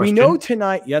 We know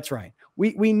tonight, that's right.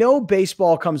 We know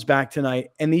baseball comes back tonight,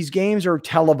 and these games are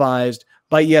televised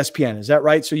by ESPN. Is that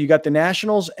right? So you got the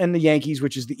Nationals and the Yankees,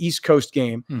 which is the East Coast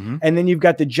game, and then you've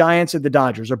got the Giants and the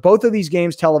Dodgers. Are both of these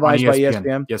games televised by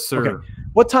ESPN? Yes, sir. Okay.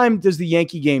 What time does the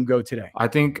Yankee game go today? I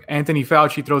think Anthony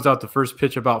Fauci throws out the first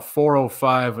pitch about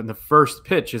 4:05, and the first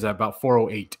pitch is at about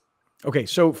 4:08. Okay,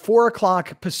 so 4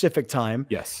 o'clock Pacific time.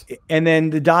 Yes. And then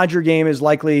the Dodger game is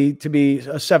likely to be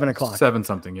 7 o'clock. 7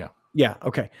 something, yeah. Yeah,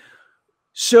 okay.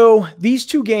 So these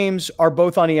two games are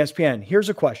both on ESPN. Here's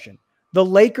a question. The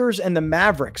Lakers and the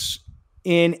Mavericks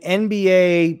in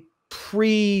NBA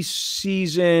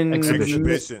preseason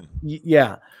exhibition.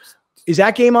 Yeah. Is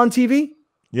that game on TV?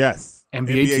 Yes.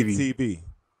 NBA TV.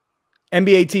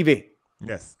 NBA TV.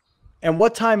 Yes. And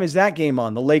what time is that game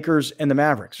on, the Lakers and the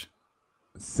Mavericks?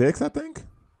 6, I think.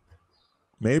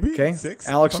 Maybe. Okay. 6.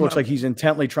 Alex looks like he's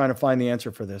intently trying to find the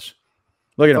answer for this.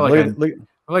 Look at him. I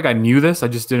feel like I knew this. I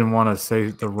just didn't want to say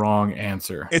the wrong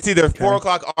answer. It's either 4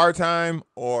 o'clock our time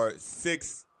or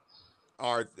 6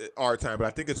 our time, but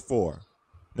I think it's 4.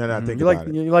 No, I think about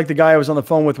it. You're like the guy I was on the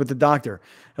phone with the doctor.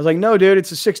 I was like, no, dude, it's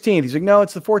the 16th. He's like, no,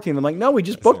 it's the 14th. I'm like, no, we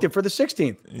just booked it for the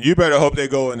 16th. You better hope they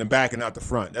go in the back and not the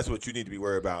front. That's what you need to be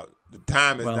worried about. The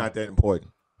time is not that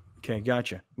important. Okay,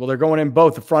 gotcha. Well, they're going in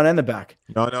both the front and the back.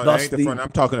 No, that ain't the front I'm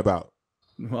talking about.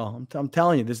 Well, I'm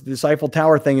telling you, this Eiffel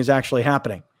Tower thing is actually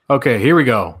happening. Okay, here we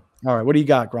go. All right, what do you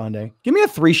got, Grande? Give me a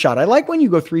 3-shot. I like when you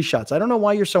go 3 shots. I don't know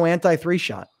why you're so anti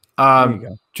 3-shot.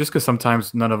 Just because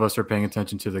sometimes none of us are paying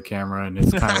attention to the camera and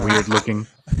it's kind of weird looking.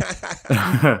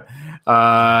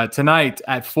 Tonight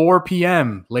at 4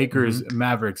 p.m., Lakers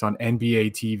Mavericks on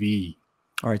NBA TV.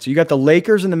 All right, so you got the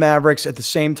Lakers and the Mavericks at the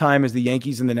same time as the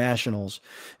Yankees and the Nationals,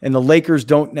 and the Lakers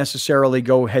don't necessarily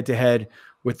go head to head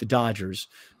with the Dodgers.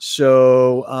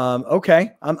 So,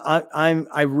 okay,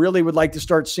 I really would like to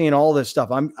start seeing all this stuff.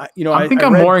 I think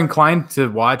I'm more inclined to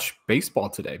watch baseball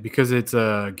today because it's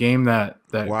a game that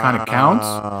kind of counts.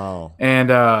 And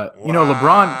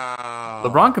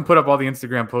LeBron can put up all the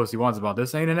Instagram posts he wants about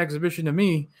this. Ain't an exhibition to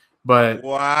me. But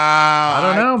I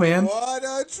don't know, man. What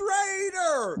a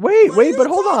traitor! Wait, but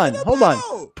hold on.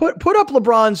 Put up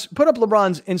LeBron's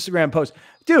Instagram post,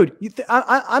 dude.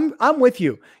 I'm with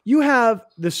you. You have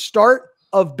the start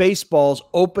of baseball's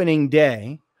opening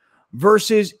day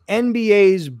versus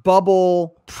NBA's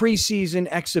bubble preseason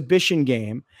exhibition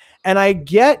game, and I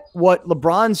get what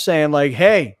LeBron's saying. Like,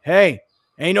 hey,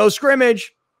 ain't no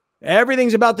scrimmage.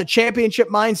 Everything's about the championship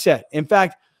mindset. In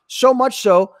fact, so much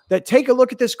so that take a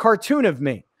look at this cartoon of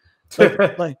me. This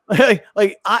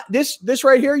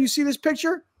right here. You see this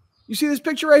picture? You see this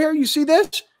picture right here? You see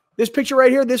this picture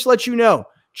right here? This lets you know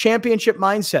championship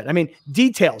mindset. I mean,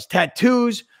 details,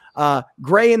 tattoos,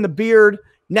 gray in the beard,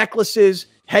 necklaces,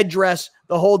 headdress,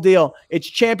 the whole deal. It's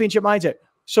championship mindset.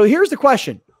 So here's the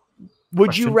question.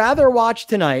 Would you rather watch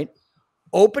tonight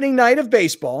opening night of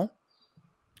baseball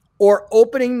or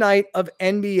opening night of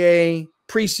NBA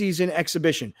preseason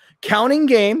exhibition? Counting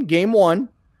game 1,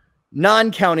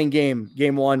 non-counting game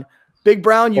 1. Big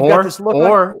Brown, you've got this look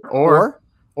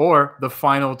or the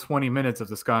final 20 minutes of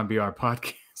the Scott and BR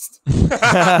podcast.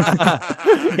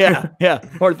 yeah.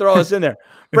 Or throw us in there.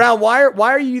 Brown,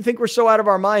 why do you think we're so out of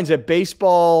our minds that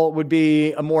baseball would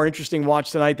be a more interesting watch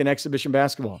tonight than exhibition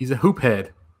basketball? He's a hoop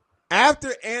head.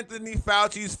 After Anthony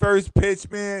Fauci's first pitch,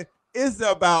 man, it's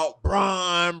about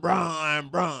Bron. I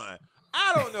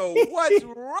don't know what's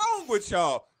wrong with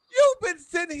y'all. You've been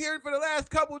sitting here for the last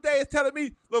couple of days telling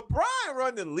me LeBron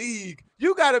run the league.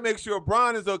 You got to make sure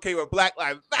Bron is okay with Black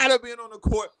Lives Matter being on the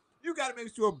court. You got to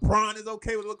make sure Bron is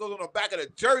okay with what goes on the back of the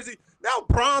jersey. Now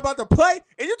Bron about to play,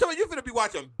 and you told me you're going to be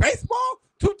watching baseball?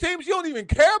 2 teams you don't even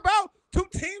care about? 2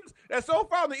 teams that's so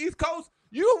far on the East Coast,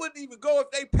 you wouldn't even go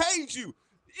if they paid you.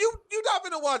 You not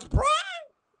going to watch Bron?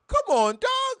 Come on,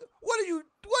 dog.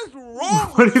 What's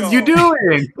wrong with What are you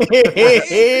doing?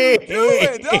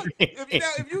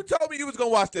 If you told me you was going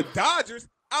to watch the Dodgers,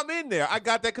 I'm in there. I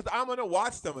got that because I'm going to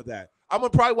watch some of that. I'm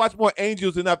going to probably watch more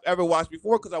Angels than I've ever watched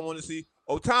before because I want to see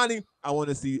Ohtani. I want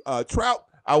to see Trout.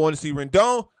 I want to see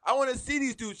Rendon. I want to see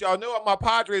these dudes. Y'all know I'm my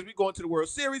Padres. We going to the World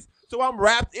Series, so I'm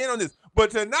wrapped in on this.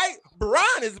 But tonight,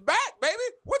 Bron is back, baby.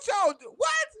 What y'all do? What?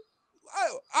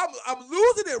 I'm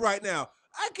losing it right now.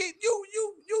 I can't. You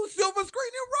silver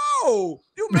screen and roll.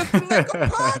 You missed the Laker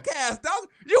podcast, dog.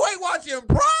 You ain't watching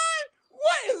Bron.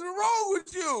 What is wrong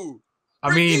with you?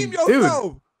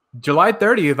 Dude, July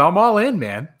 30th. I'm all in,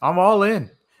 man. I'm all in.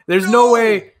 There's no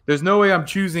way I'm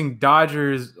choosing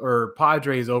Dodgers or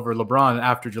Padres over LeBron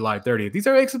after July 30th. These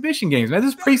are exhibition games, man.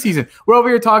 This is preseason. We're over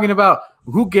here talking about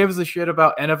who gives a shit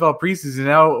about NFL preseason.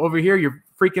 Now over here, you're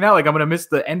freaking out like I'm going to miss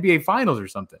the NBA Finals or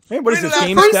something. Hey, what is this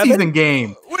game? Preseason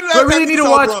game. Do I really need to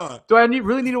watch? Do I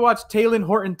really need to watch Taylor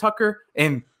Horton Tucker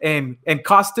and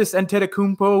Costas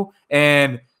Antetokounmpo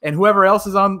and whoever else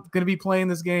is going to be playing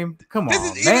this game? Come on,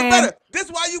 this is even better. This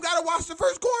is why you got to watch the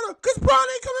first quarter because Bron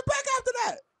ain't coming back after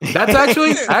that. That's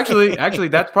actually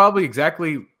that's probably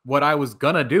exactly what I was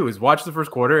gonna do is watch the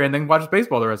first quarter and then watch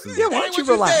baseball the rest of the day. Yeah, why don't you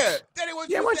relax? Why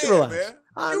don't you relax? Man.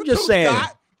 I'm just saying.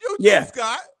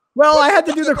 Scott. Well, I had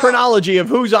to do the chronology of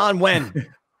who's on when.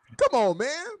 Come on,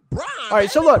 man. Bron. All right,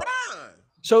 so look.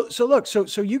 So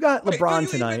you got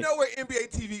LeBron tonight. Do you even know where NBA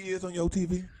TV is on your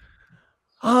TV?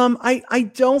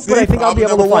 I don't, but I think I'll be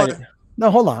able to find it.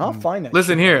 No, hold on. I'll find it.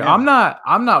 Listen here. I'm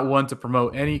not one to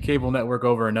promote any cable network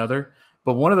over another.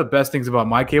 But one of the best things about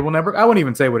my cable network, I wouldn't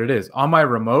even say what it is. On my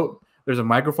remote, there's a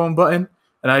microphone button,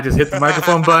 and I just hit the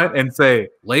microphone button and say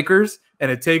Lakers, and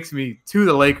it takes me to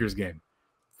the Lakers game.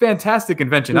 Fantastic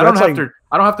invention. Dude, I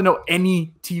don't have to know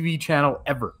any TV channel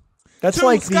ever. That's Dude,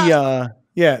 like Scott.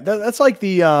 That's like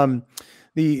the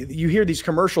you hear these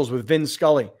commercials with Vin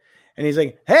Scully. And he's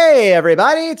like, "Hey,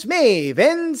 everybody, it's me,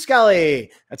 Vin Scully."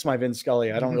 That's my Vin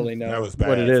Scully. I don't really know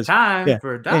what it is. Time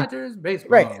for Dodgers baseball.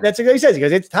 Right. That's what he says. He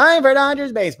goes, "It's time for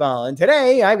Dodgers baseball." And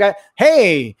today I've got,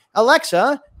 "Hey,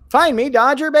 Alexa, find me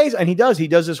Dodger base." And he does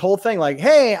this whole thing like,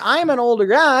 "Hey, I'm an older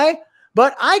guy,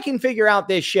 but I can figure out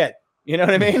this shit." You know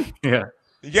what I mean? Yeah.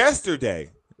 Yesterday,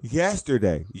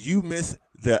 you missed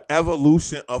the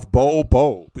evolution of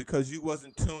Bowl because you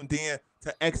wasn't tuned in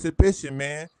to exhibition,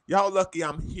 man. Y'all lucky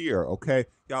I'm here, okay?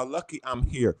 Y'all lucky I'm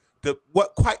here.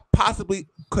 What quite possibly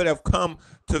could have come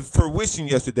to fruition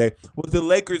yesterday was the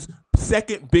Lakers'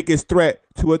 second biggest threat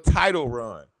to a title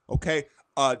run, okay?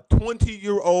 A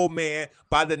 20-year-old man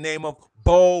by the name of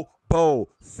Bowl,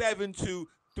 7'2",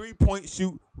 three-point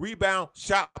shoot, rebound,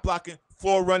 shot blocking,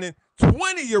 floor running,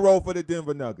 20-year-old for the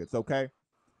Denver Nuggets, okay?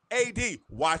 AD,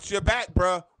 watch your back,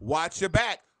 bro. Watch your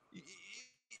back.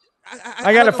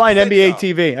 I got to find NBA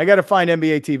TV. I got to find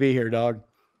NBA TV here, dog.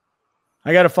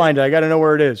 I got to find it. I got to know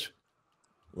where it is.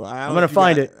 Well, I'm going to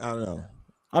find it. I don't know.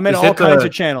 I'm in all kinds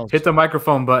of channels. Hit the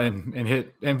microphone button and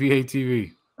hit NBA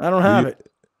TV. I don't have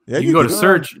it. Yeah, you can go to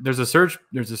search. There's a search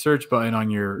button on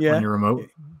your remote.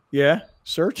 Yeah.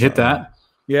 Search. Hit that.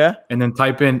 Yeah. And then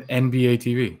type in NBA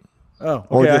TV. Oh,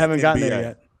 okay. I haven't gotten there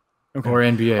yet. Okay. Or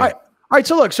NBA. All right.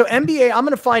 So look, NBA, I'm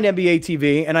going to find NBA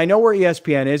TV, and I know where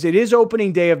ESPN is. It is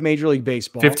opening day of Major League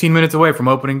Baseball. 15 minutes away from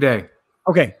opening day.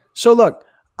 Okay. So look,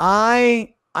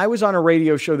 I was on a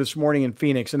radio show this morning in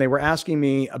Phoenix, and they were asking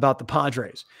me about the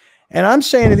Padres. And I'm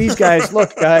saying to these guys,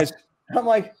 look, guys, I'm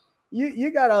like,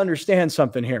 you got to understand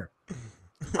something here.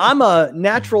 I'm a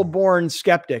natural-born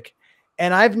skeptic,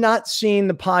 and I've not seen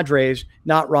the Padres,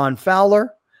 not Ron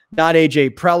Fowler, not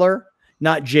A.J. Preller,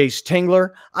 not Jace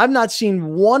Tingler. I've not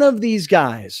seen one of these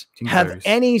guys have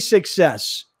any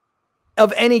success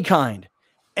of any kind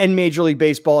in Major League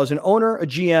Baseball as an owner, a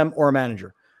GM, or a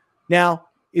manager. Now,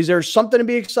 is there something to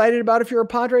be excited about if you're a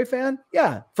Padre fan?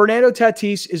 Yeah. Fernando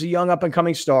Tatis is a young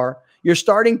up-and-coming star. Your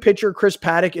starting pitcher, Chris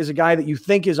Paddock, is a guy that you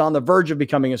think is on the verge of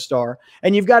becoming a star.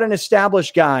 And you've got an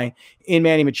established guy in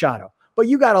Manny Machado. But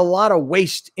you got a lot of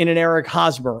waste in an Eric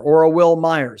Hosmer or a Will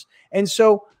Myers. And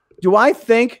so do I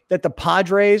think that the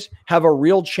Padres have a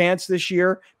real chance this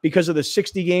year because of the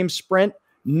 60-game sprint?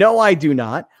 No, I do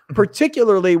not,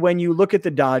 particularly when you look at the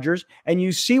Dodgers and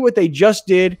you see what they just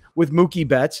did with Mookie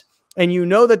Betts, and you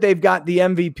know that they've got the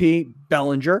MVP,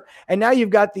 Bellinger, and now you've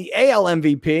got the AL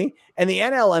MVP and the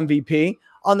NL MVP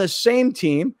on the same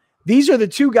team. These are the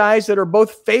two guys that are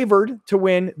both favored to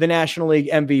win the National League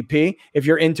MVP. If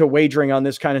you're into wagering on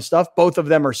this kind of stuff, both of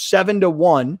them are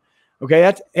 7-1.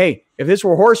 Okay, hey, if this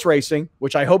were horse racing,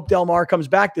 which I hope Del Mar comes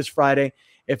back this Friday,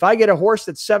 if I get a horse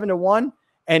that's 7-1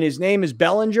 and his name is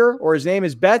Bellinger or his name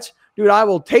is Betts, dude, I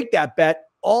will take that bet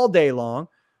all day long.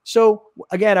 So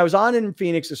again, I was on in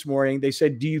Phoenix this morning. They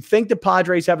said, do you think the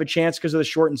Padres have a chance because of the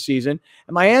shortened season?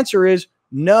 And my answer is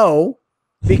no,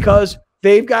 because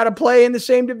they've got to play in the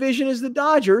same division as the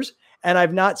Dodgers, and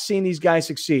I've not seen these guys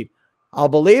succeed. I'll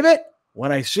believe it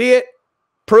when I see it.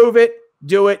 Prove it.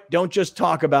 Do it. Don't just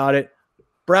talk about it.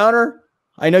 Browner,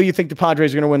 I know you think the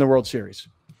Padres are going to win the World Series.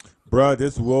 Bruh,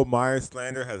 this Will Myers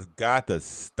slander has got to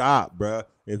stop, bruh.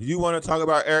 If you want to talk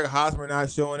about Eric Hosmer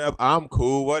not showing up, I'm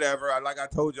cool, whatever. Like I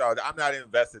told y'all, I'm not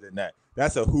invested in that.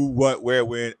 That's a who, what, where,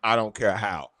 when, I don't care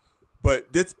how.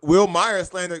 But this Will Myers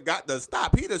slander got to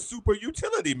stop. He's a super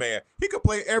utility man. He could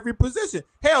play every position.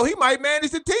 Hell, he might manage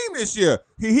the team this year.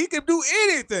 He can do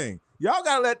anything. Y'all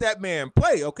got to let that man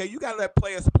play, okay? You got to let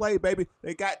players play, baby.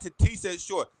 They got Tatis at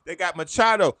short. They got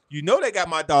Machado. You know they got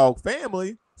my dog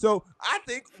family. So I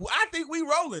think we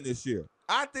rolling this year.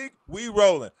 I think we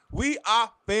rolling. We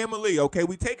are family, okay?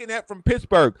 We taking that from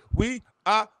Pittsburgh. We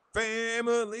are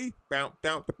family. Bounce,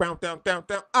 down, down, down, down,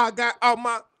 down. I got all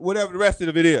my whatever the rest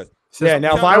of it is. Yeah.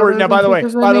 Now, if I were by the way,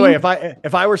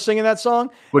 if I were singing that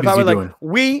song, what is he doing? Like,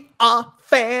 we are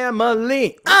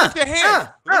family. Look at your hands.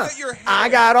 Look at your hands. I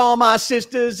got all my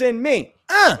sisters in me.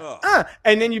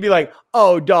 And then you'd be like,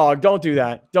 oh, dog, don't do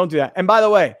that. Don't do that. And by the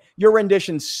way, your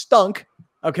rendition stunk.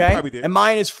 Okay. And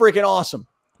mine is freaking awesome.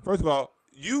 First of all,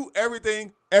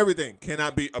 everything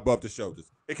cannot be above the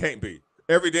shoulders. It can't be.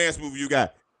 Every dance move you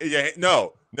got.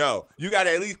 No. You got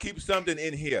to at least keep something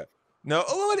in here. No.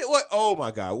 What? Oh my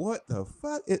God. What the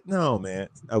fuck? No, man.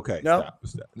 Okay. No.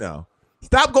 Stop. No.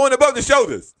 Stop going above the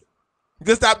shoulders.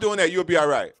 Just stop doing that. You'll be all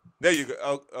right. There you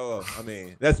go. I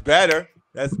mean, that's better.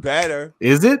 That's better.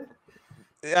 Is it?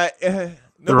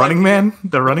 The running man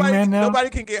now?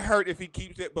 Nobody can get hurt if he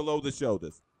keeps it below the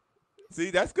shoulders. See,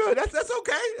 that's good. That's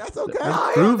okay. That's okay.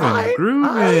 That's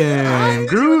grooving.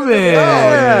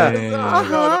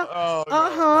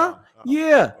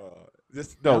 Yeah.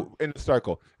 Just in a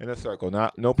circle. In a circle.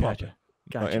 Not no pumping.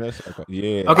 Gotcha. In a circle.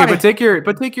 Yeah. Okay, but take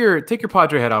your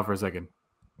Padre hat off for a second.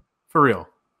 For real.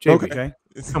 JB. Okay.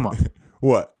 Come on.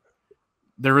 What?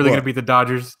 They're really gonna beat the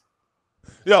Dodgers.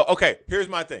 Yo, okay. Here's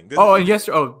my thing. Before you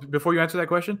answer that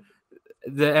question,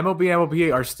 the MLB and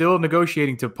MLBA are still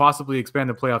negotiating to possibly expand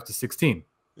the playoff to 16.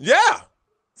 Yeah.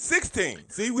 16.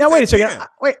 See, we Now wait a said second. 10.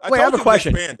 Wait, I have a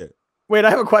question. Wait, I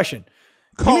have a question.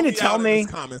 Call you mean to tell me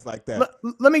comments like that?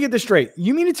 Let me get this straight.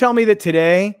 You mean to tell me that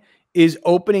today is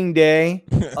opening day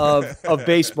of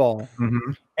baseball,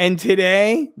 and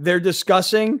today they're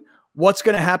discussing what's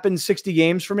going to happen 60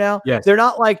 games from now? Yes. They're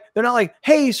not like,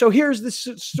 hey, so here's the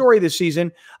story this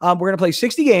season. We're going to play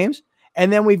 60 games,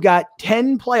 and then we've got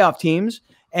 10 playoff teams.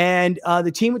 And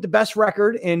the team with the best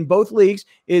record in both leagues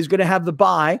is going to have the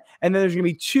bye. And then there's going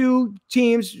to be 2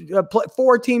 teams,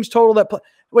 4 teams total that play.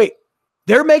 Wait,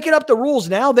 they're making up the rules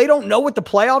now. They don't know what the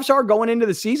playoffs are going into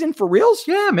the season for reals?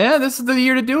 Yeah, man, this is the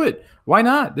year to do it. Why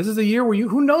not? This is the year where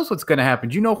who knows what's going to happen?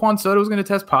 Do you know Juan Soto is going to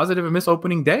test positive and miss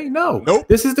opening day? No. Nope.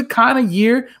 This is the kind of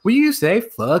year where you say,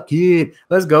 fuck it.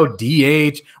 Let's go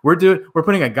DH. We're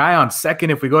putting a guy on second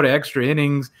if we go to extra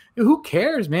innings. Dude, who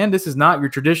cares, man? This is not your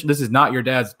tradition. This is not your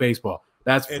dad's baseball.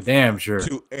 That's for damn sure.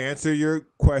 To answer your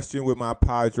question with my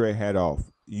Padre hat off,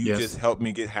 you Yes. just helped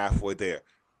me get halfway there.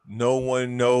 No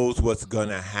one knows what's going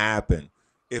to happen.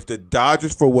 If the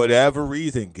Dodgers, for whatever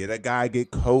reason, get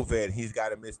COVID, he's got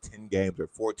to miss 10 games or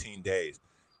 14 days.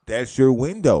 That's your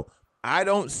window. I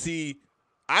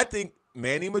think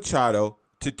Manny Machado,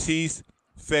 Tatis,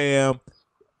 Pham,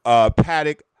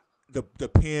 Paddock, the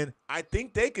Pen, I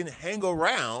think they can hang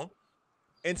around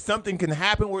and something can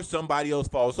happen where somebody else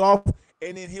falls off.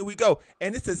 And then here we go.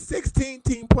 And it's a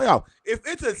 16-team playoff. If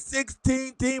it's a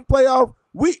 16-team playoff,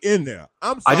 we in there.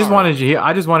 I'm sorry. I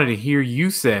just wanted to hear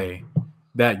you say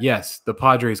that, yes, the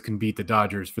Padres can beat the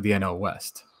Dodgers for the NL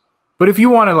West. But if you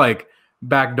want to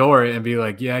backdoor it and be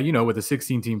like, yeah, with a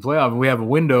 16-team playoff, we have a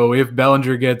window if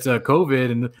Bellinger gets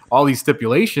COVID and all these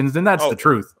stipulations, then that's the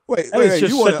truth. It's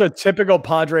just such a typical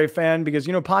Padre fan because,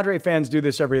 Padre fans do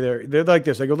this every year. They're like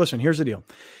this. They go, listen, here's the deal.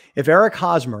 If Eric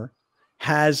Hosmer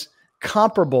has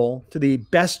comparable to the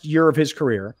best year of his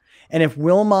career, and if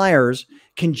Will Myers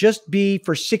can just be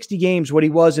for 60 games what he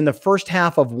was in the first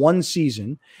half of one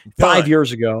season 5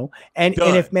 years ago, and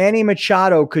if Manny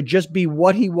Machado could just be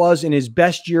what he was in his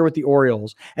best year with the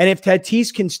Orioles, and if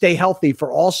Tatis can stay healthy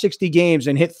for all 60 games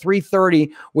and hit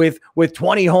 330 with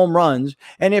 20 home runs,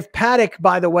 and if Paddock,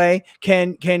 by the way,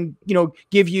 can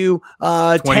give you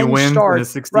 20 10 wins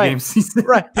starts in a 60-game season.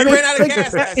 Right. He ran out of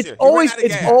gas last year.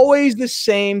 It's always the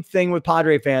same thing with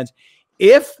Padre fans.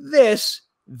 If this,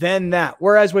 then that.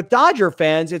 Whereas with Dodger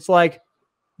fans, it's like,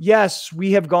 yes,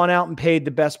 we have gone out and paid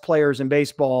the best players in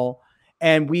baseball,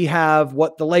 and we have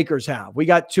what the Lakers have. We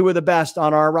got 2 of the best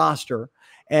on our roster,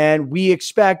 and we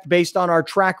expect, based on our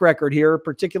track record here,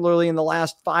 particularly in the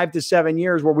last 5 to 7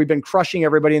 years where we've been crushing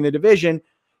everybody in the division,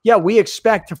 we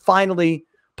expect to finally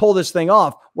pull this thing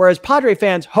off. Whereas Padre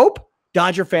fans hope,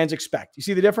 Dodger fans expect. You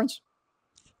see the difference?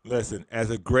 Listen, as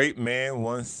a great man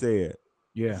once said,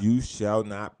 you shall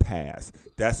not pass.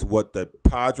 That's what the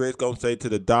Padres going to say to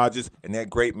the Dodgers, and that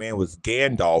great man was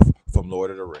Gandalf from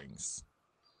Lord of the Rings.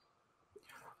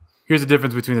 Here's the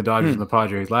difference between the Dodgers and the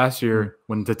Padres. Last year,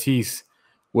 when Tatis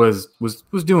was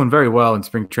doing very well in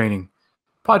spring training,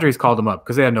 Padres called him up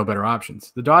because they had no better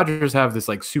options. The Dodgers have this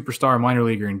superstar minor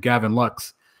leaguer in Gavin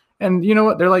Lux, and you know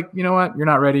what? They're like, you know what? You're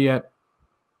not ready yet.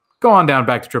 Go on down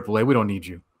back to AAA. We don't need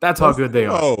you. That's how good they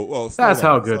are. That's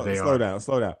how good they are.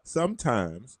 Slow down.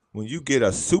 Sometimes when you get a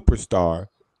superstar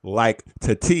like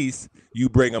Tatis, you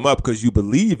bring him up because you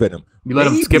believe in him. You let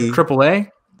him skip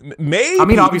AAA? Maybe. I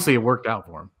mean, obviously it worked out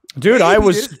for him. Dude, Maybe I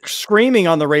was screaming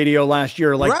on the radio last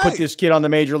year, Right. put this kid on the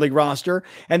major league roster.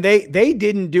 And they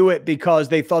didn't do it because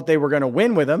they thought they were going to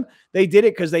win with him. They did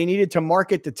it because they needed to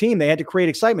market the team. They had to create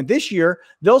excitement. This year,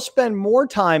 they'll spend more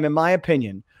time, in my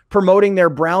opinion, promoting their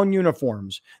brown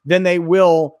uniforms than they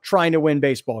will trying to win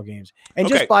baseball games. And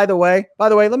just by the way,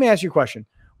 let me ask you a question.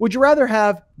 Would you rather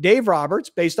have Dave Roberts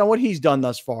based on what he's done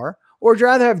thus far, or would you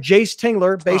rather have Jace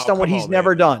Tingler based on what he's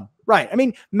never done? Right. I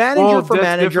mean, manager for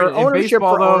manager, ownership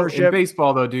for ownership. In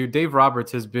baseball, though, dude, Dave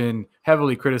Roberts has been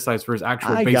heavily criticized for his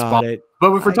actual baseball. Got it.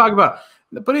 But if we're talking about,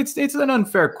 but it's an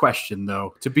unfair question,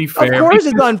 though. To be fair, of course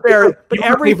it's unfair. But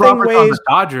everything weighs on the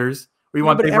Dodgers. We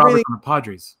want Dave Roberts on the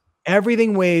Padres.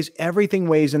 Everything weighs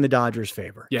in the Dodgers'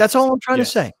 favor. Yes. That's all I'm trying to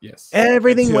say. Yes.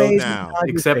 Everything weighs now,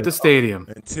 except the stadium.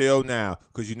 Until now,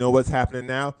 because you know what's happening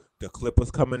now? The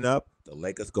Clippers coming up, the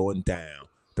Lakers going down.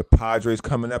 The Padres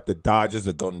coming up, the Dodgers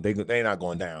are going. They're not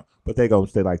going down, but they're gonna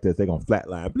stay like this. They're gonna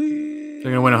flatline.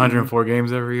 They're gonna win 104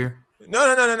 games every year.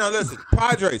 No. Listen,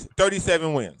 Padres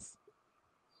 37 wins.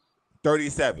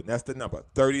 37. That's the number.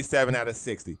 37 out of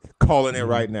 60. Calling it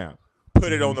right now.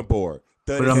 Put it on the board.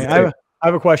 I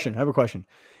have a question.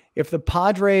 If the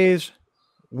Padres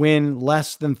win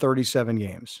less than 37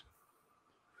 games,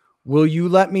 will you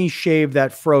let me shave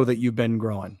that fro that you've been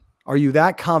growing? Are you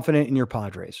that confident in your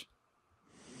Padres?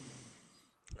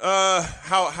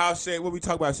 How Shea? What we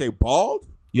talk about? Shea bald?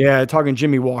 Yeah, talking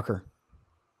Jimmy Walker.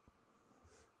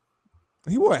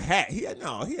 He wore a hat. He had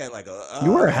like a.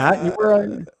 You wear a hat. You wear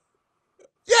a.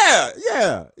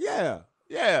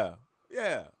 Yeah.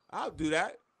 I'll do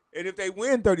that. And if they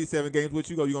win 37 games, what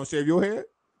you gonna shave your head?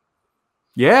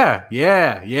 Yeah.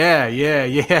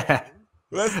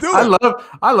 Let's do it.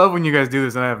 I love when you guys do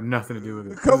this and I have nothing to do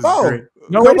with it. Come on.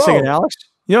 No, wait a second, Alex.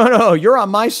 No, you're on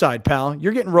my side, pal.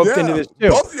 You're getting roped into this too.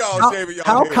 Both of y'all shaving y'all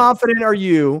How heads. confident are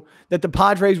you that the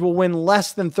Padres will win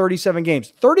less than 37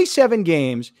 games? 37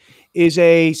 games is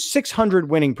a 600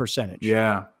 winning percentage.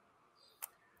 Yeah.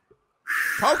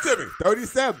 Talk to me.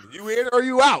 37. You in or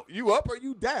you out? You up or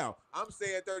you down? I'm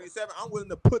saying 37. I'm willing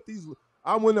to put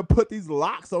these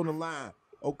locks on the line.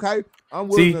 Okay? I'm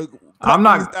willing to I'm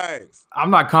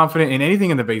not confident in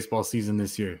anything in the baseball season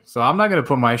this year. So I'm not going to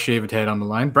put my shaved head on the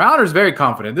line. Browner's very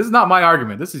confident. This is not my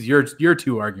argument. This is your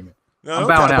two argument. No, I'm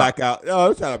trying to back out. No,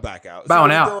 I'm trying to back out.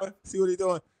 Bowing out. See what he's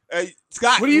doing. Hey,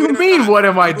 Scott. What do you mean? What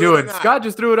am I doing? Scott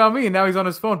just threw it on me, and now he's on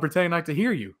his phone pretending not to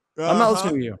hear you. I'm not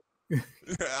listening to you.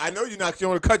 I know you're not. You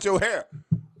want to cut your hair.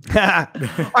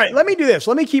 All right, let me do this.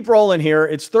 Let me keep rolling here.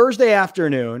 It's Thursday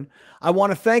afternoon. I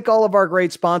want to thank all of our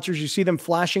great sponsors. You see them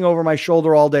flashing over my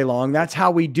shoulder all day long. That's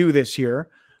how we do this here.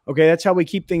 Okay, that's how we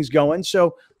keep things going.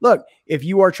 So look, if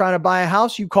you are trying to buy a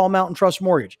house, you call Mountain Trust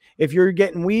Mortgage. If you're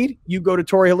getting weed, you go to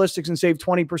Torrey Holistics and save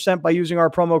 20% by using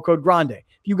our promo code Grande.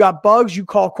 If you got bugs, you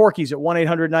call Corky's at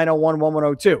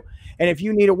 1-800-901-1102. And if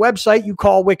you need a website, you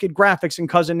call Wicked Graphics and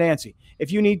Cousin Nancy.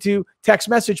 If you need to text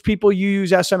message people, you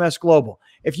use SMS Global.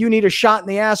 If you need a shot in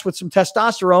the ass with some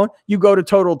testosterone, you go to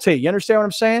Total T. You understand what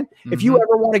I'm saying? Mm-hmm. If you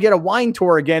ever want to get a wine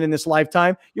tour again in this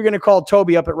lifetime, you're going to call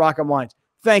Toby up at Rocket Wines.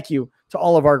 Thank you to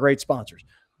all of our great sponsors.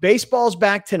 Baseball's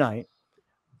back tonight.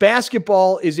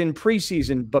 Basketball is in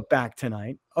preseason, but back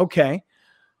tonight. Okay.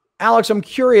 Alex, I'm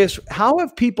curious, how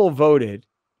have people voted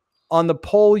on the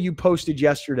poll you posted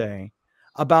yesterday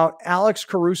about Alex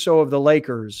Caruso of the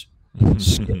Lakers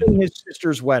skipping his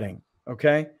sister's wedding?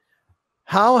 Okay.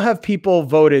 How have people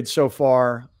voted so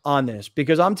far on this?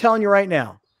 Because I'm telling you right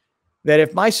now that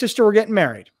if my sister were getting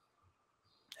married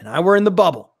and I were in the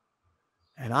bubble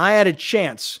and I had a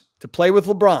chance to play with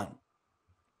LeBron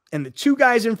and the two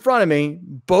guys in front of me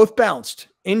both bounced,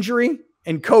 injury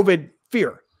and COVID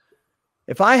fear.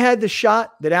 If I had the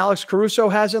shot that Alex Caruso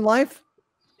has in life,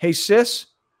 hey, sis,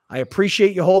 I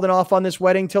appreciate you holding off on this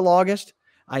wedding till August.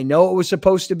 I know it was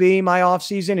supposed to be my off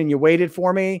season and you waited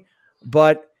for me,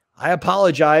 but I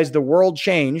apologize. The world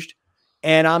changed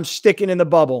and I'm sticking in the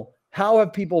bubble. How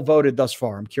have people voted thus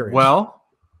far? I'm curious. Well,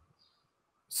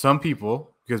 some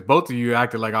people, because both of you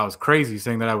acted like I was crazy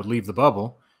saying that I would leave the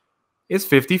bubble, it's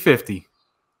 50-50.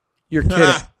 You're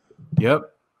kidding.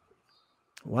 Yep.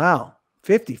 Wow.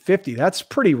 50-50. That's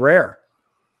pretty rare.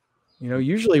 You know,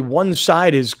 usually one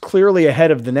side is clearly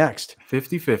ahead of the next.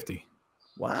 50-50.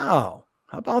 Wow.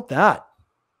 How about that?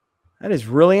 That is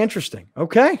really interesting.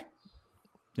 Okay.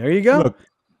 There you go. Look,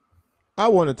 I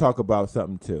want to talk about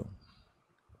something too,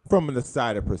 from an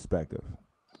insider perspective.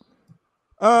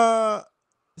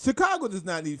 Chicago does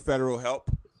not need federal help.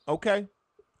 Okay.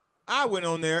 I went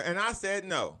on there and I said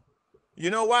no. You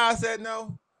know why I said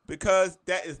no? Because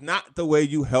that is not the way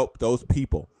you help those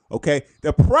people. Okay.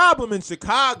 The problem in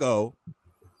Chicago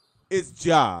is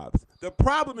jobs. The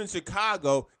problem in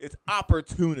Chicago is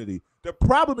opportunity. The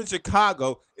problem in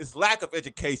Chicago is lack of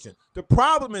education. The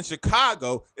problem in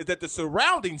Chicago is that the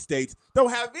surrounding states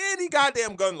don't have any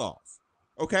goddamn gun laws.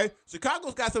 Okay?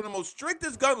 Chicago's got some of the most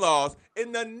strictest gun laws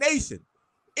in the nation.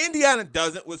 Indiana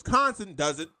doesn't. Wisconsin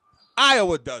doesn't.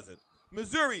 Iowa doesn't.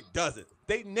 Missouri doesn't.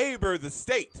 They neighbor the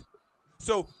state.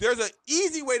 So there's an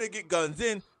easy way to get guns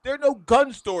in. There are no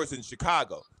gun stores in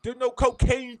Chicago. There are no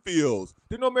cocaine fields.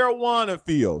 There are no marijuana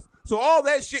fields. So all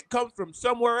that shit comes from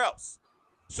somewhere else.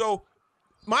 So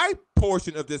my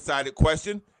portion of this sided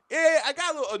question, I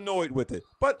got a little annoyed with it.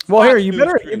 But well, here you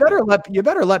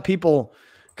better let people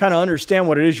kind of understand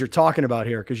what it is you're talking about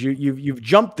here, because you've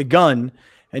jumped the gun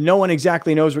and no one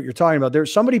exactly knows what you're talking about.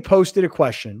 There's somebody posted a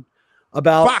question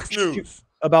about Fox News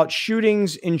about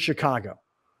shootings in Chicago.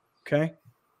 Okay,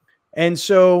 and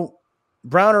so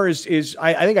Browner is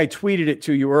I think I tweeted it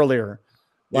to you earlier.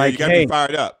 Like, yeah, you got me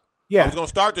fired up. Yeah, I was gonna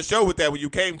start the show with that when you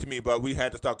came to me, but we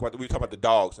had to talk about the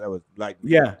dogs. That was like,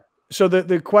 yeah. So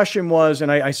the question was,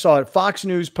 and I saw it. Fox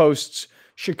News posts: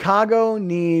 Chicago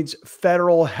needs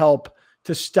federal help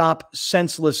to stop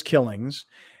senseless killings,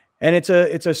 and it's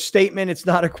a statement. It's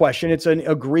not a question. It's an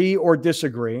agree or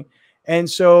disagree. And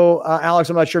so, Alex,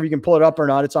 I'm not sure if you can pull it up or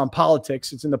not. It's on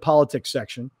politics. It's in the politics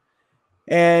section,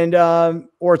 and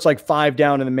or it's like 5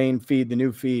 down in the main feed, the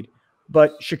new feed.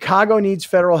 but Chicago needs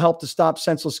federal help to stop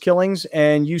senseless killings.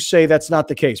 And you say that's not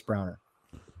the case, Browner.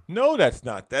 No, that's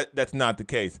not. That's not the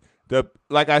case.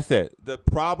 Like I said, the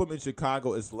problem in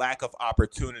Chicago is lack of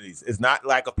opportunities. It's not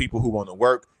lack of people who want to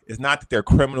work. It's not that there are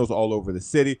criminals all over the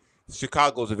city.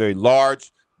 Chicago is a very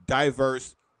large,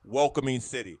 diverse, welcoming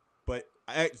city. But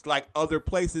it's like other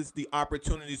places, the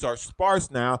opportunities are sparse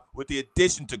now with the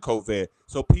addition to COVID.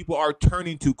 So people are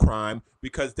turning to crime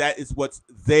because that is what's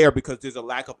there, because there's a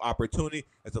lack of opportunity.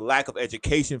 There's a lack of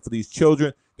education for these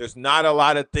children. There's not a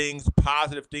lot of things,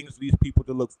 positive things for these people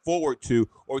to look forward to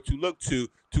or to look to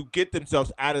get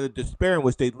themselves out of the despair in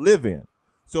which they live in.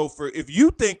 So if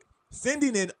you think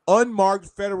sending in unmarked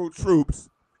federal troops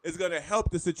is going to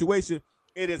help the situation,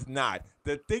 it is not.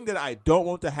 The thing that I don't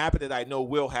want to happen, that I know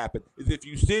will happen, is if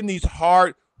you send these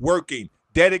hard-working,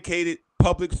 dedicated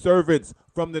public servants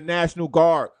from the National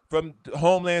Guard, from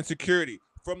Homeland Security,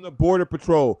 from the Border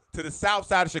Patrol to the south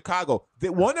side of Chicago,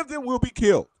 that one of them will be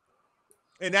killed.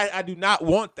 And I do not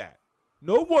want that.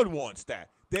 No one wants that.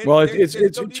 It's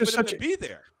just such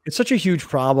it's such a huge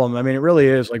problem. I mean, it really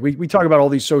is. Like we talk about all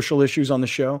these social issues on the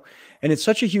show, and it's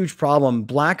such a huge problem.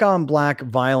 Black on black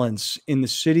violence in the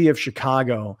city of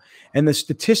Chicago, and the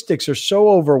statistics are so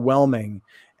overwhelming.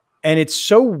 And it's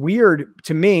so weird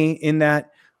to me in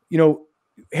that,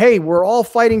 hey, we're all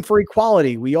fighting for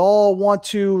equality. We all want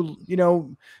to,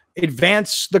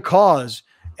 advance the cause,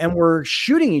 and we're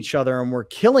shooting each other and we're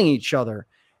killing each other.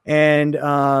 And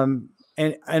the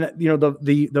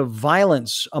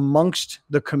violence amongst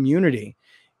the community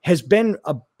has been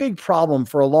a big problem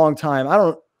for a long time. I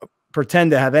don't pretend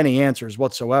to have any answers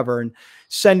whatsoever. And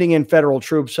sending in federal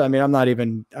troops, I mean,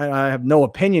 I have no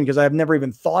opinion because I have never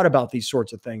even thought about these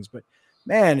sorts of things. But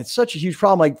man, it's such a huge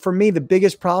problem. Like for me, the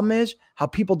biggest problem is how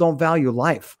people don't value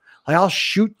life. Like I'll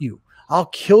shoot you, I'll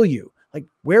kill you. Like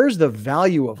where's the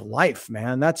value of life,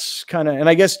 man? That's and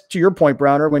I guess to your point,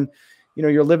 Browner, when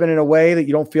you're living in a way that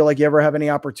you don't feel like you ever have any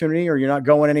opportunity, or you're not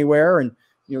going anywhere, and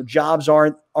jobs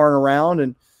aren't around,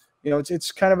 and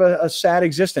it's kind of a sad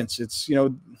existence. It's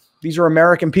these are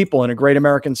American people in a great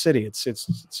American city. It's a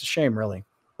shame, really.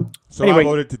 So anyway, I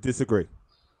voted to disagree.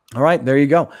 All right, there you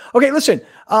go. Okay, listen.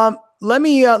 Let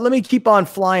me keep on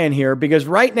flying here, because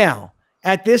right now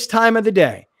at this time of the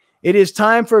day, it is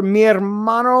time for mi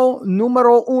hermano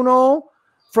numero uno.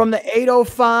 From the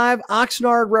 805,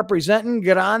 Oxnard representing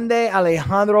Grande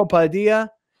Alejandro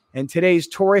Padilla, and today's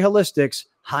Tory Holistics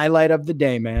highlight of the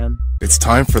day, man. It's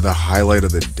time for the highlight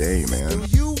of the day, man.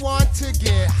 Do you want to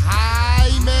get high,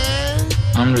 man?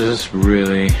 I'm just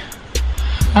really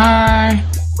high.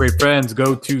 Great friends,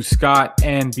 go to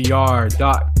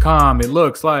scottandbr.com. It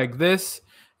looks like this,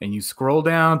 and you scroll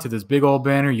down to this big old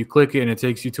banner, you click it, and it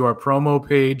takes you to our promo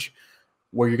page,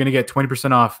 where you're going to get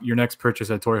 20% off your next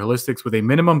purchase at Tory Holistics with a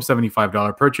minimum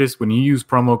 $75 purchase when you use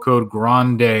promo code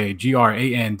GRANDE,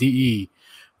 GRANDE.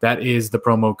 That is the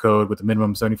promo code with the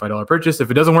minimum $75 purchase.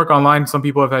 If it doesn't work online, some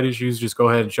people have had issues, just go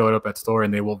ahead and show it up at store,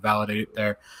 and they will validate it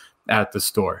there at the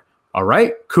store. All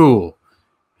right, cool.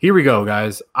 Here we go,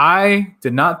 guys. I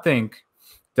did not think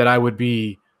that I would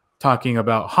be talking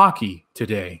about hockey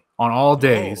today on all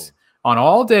days. On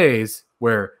all days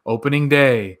where opening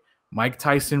day, Mike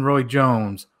Tyson, Roy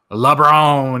Jones,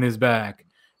 LeBron is back.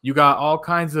 You got all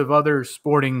kinds of other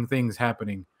sporting things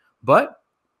happening. But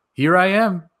here I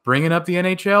am bringing up the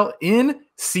NHL in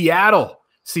Seattle.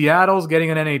 Seattle's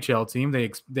getting an NHL team.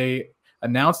 They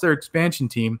announced their expansion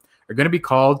team are going to be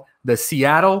called the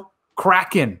Seattle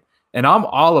Kraken. And I'm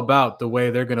all about the way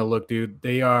they're going to look, dude.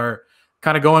 They are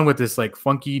kind of going with this like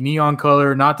funky neon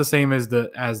color, not the same as the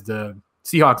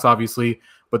Seahawks, obviously,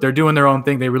 but they're doing their own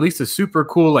thing. They released a super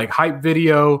cool like hype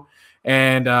video,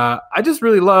 and I just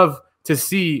really love to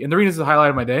see, and the reason it's the highlight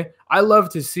of my day, I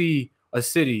love to see a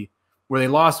city where they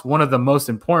lost one of the most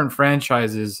important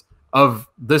franchises of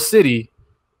the city,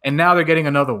 and now they're getting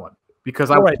another one. Because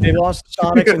they lost the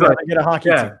Sonics and now they get a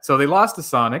hockey team. So they lost the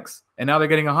Sonics, and now they're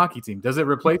getting a hockey team. Does it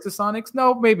replace the Sonics?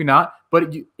 No, maybe not.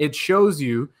 But it shows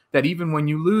you that even when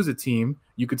you lose a team,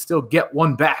 you could still get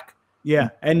one back. Yeah,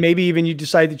 and maybe even you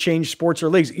decide to change sports or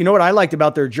leagues. You know what I liked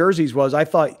about their jerseys was I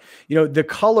thought, the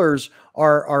colors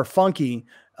are funky,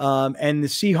 and the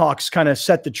Seahawks kind of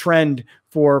set the trend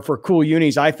for cool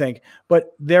unis, I think.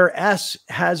 But their S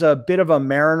has a bit of a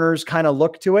Mariners kind of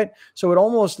look to it. So it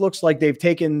almost looks like they've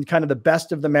taken kind of the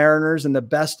best of the Mariners and the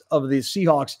best of the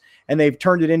Seahawks, and they've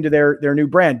turned it into their new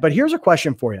brand. But here's a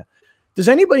question for you. Does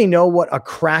anybody know what a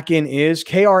Kraken is?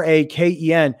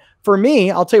 Kraken. For me,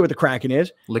 I'll tell you what the Kraken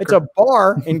is. Liquor? It's a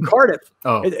bar in Cardiff.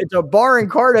 It's a bar in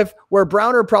Cardiff where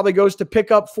Browner probably goes to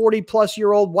pick up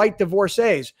 40-plus-year-old white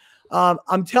divorcees.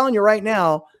 I'm telling you right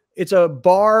now, It's a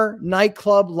bar,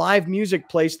 nightclub, live music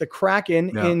place, the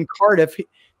Kraken in Cardiff.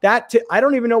 I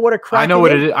don't even know what a Kraken I know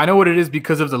what it is. I know what it is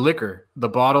because of the liquor, the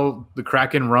bottle, the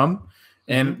Kraken rum,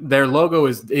 and their logo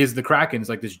is the Kraken. It's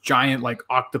like this giant, like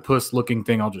octopus looking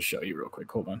thing. I'll just show you real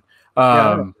quick. Hold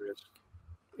on.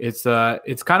 It's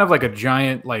kind of like a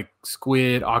giant like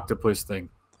squid octopus thing.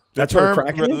 That's what a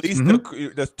Kraken is?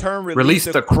 The term release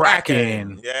the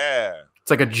Kraken. Yeah. It's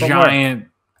like a giant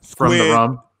from the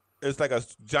rum. It's like a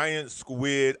giant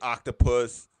squid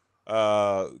octopus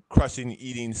crushing,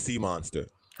 eating sea monster.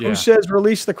 Yeah. Who says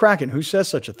release the Kraken? Who says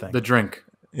such a thing? The drink.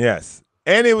 Yes.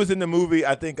 And it was in the movie,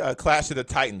 I think, Clash of the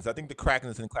Titans. I think the Kraken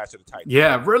is in Clash of the Titans.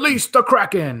 Yeah, release the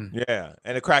Kraken. Yeah,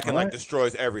 and the Kraken like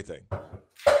destroys everything.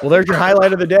 Well, there's your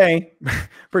highlight of the day,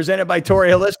 presented by Torrey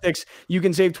Holistics. You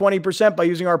can save 20% by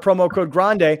using our promo code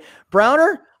Grande.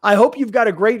 Browner, I hope you've got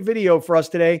a great video for us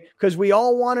today because we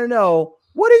all want to know,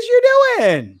 what is you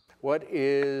doing? What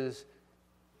is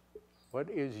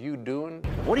you doing?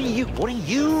 What are you doing? What are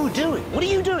you doing? What are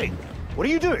you doing? What are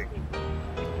you doing?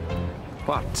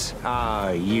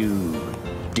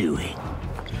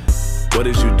 What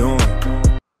is you doing?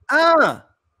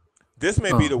 This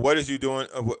may be the what is you doing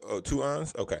of 2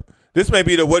 ons? Okay. This may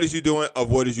be the what is you doing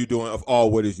of what is you doing of all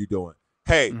what is you doing.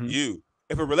 Hey, you,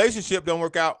 if a relationship don't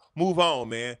work out, move on,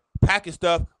 man. Pack your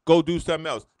stuff, go do something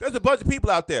else. There's a bunch of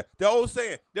people out there. They're always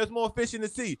saying there's more fish in the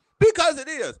sea. Because it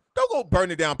is. Don't go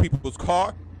burning down people's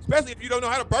car, especially if you don't know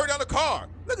how to burn down a car.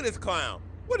 Look at this clown.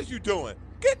 What is you doing?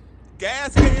 Get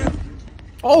gas cans.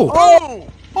 Boom.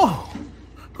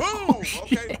 Boom.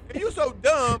 Okay. And you so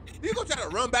dumb, you gonna try to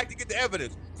run back to get the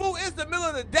evidence. Fool, it's the middle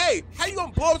of the day. How you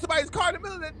gonna blow up somebody's car in the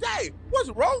middle of the day? What's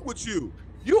wrong with you?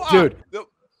 You are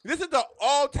this is the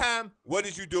all-time what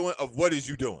is you doing of what is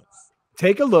you doing.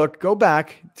 Take a look. Go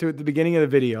back to the beginning of the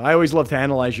video. I always love to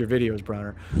analyze your videos,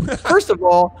 Browner. First of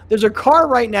all, there's a car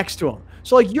right next to him.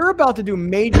 So, like, you're about to do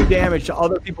major damage to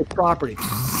other people's property.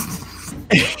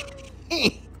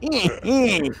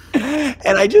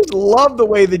 And I just love the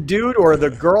way the dude or the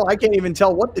girl, I can't even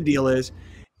tell what the deal is,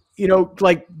 you know,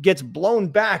 like gets blown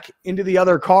back into the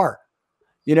other car.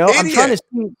 You know, I'm trying to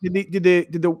see,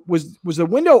 was the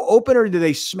window open or did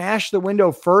they smash the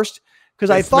window first? Because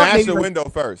I thought smashed the window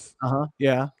first.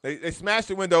 Yeah. They smashed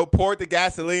the window, poured the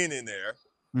gasoline in there.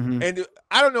 And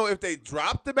I don't know if they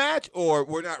dropped the match or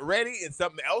were not ready and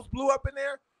something else blew up in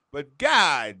there. But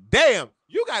god damn,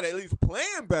 you got to at least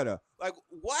plan better. Like,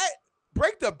 what?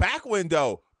 Break the back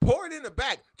window. Pour it in the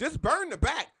back. Just burn the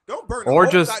back. Don't burn the whole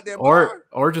goddamn car.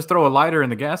 Or just throw a lighter in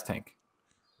the gas tank.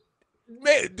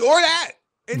 Man, or that.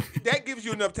 And that gives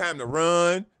you enough time to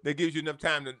run. That gives you enough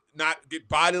time to not get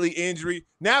bodily injury.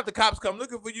 Now if the cops come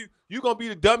looking for you, you're going to be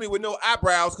the dummy with no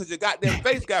eyebrows because your goddamn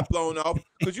face got blown off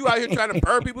because you out here trying to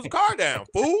burn people's car down,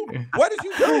 fool. What is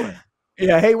you doing?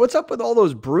 Yeah, hey, what's up with all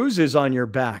those bruises on your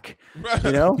back?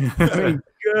 You know? I mean,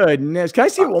 goodness. Can I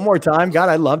see it one more time? God,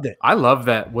 I loved it. I love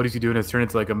that. What is he doing? It's turned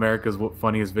into like America's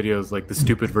funniest videos, like the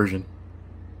stupid version.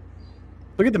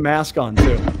 Look at the mask on,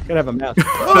 too. Gotta have a mask.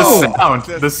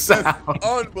 The sound.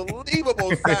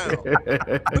 Unbelievable sound.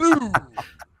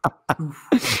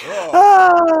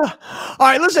 All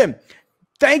right, listen.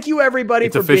 Thank you, everybody,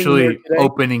 it's for being here officially today.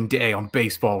 opening day on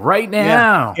baseball right now.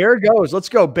 Yeah, here it goes. Let's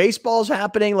go. Baseball's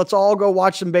happening. Let's all go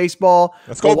watch some baseball.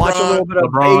 Let's go watch a little bit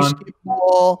of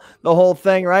baseball, the whole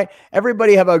thing, right?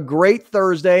 Everybody have a great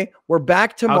Thursday. We're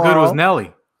back tomorrow. How good was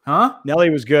Nelly? Huh?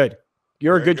 Nelly was good.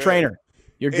 You're a good trainer.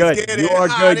 You're good. You are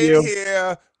good, you.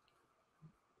 Here.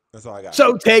 That's all I got.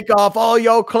 So take off all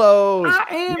your clothes.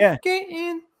 I am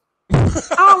getting.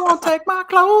 I won't take my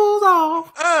clothes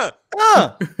off.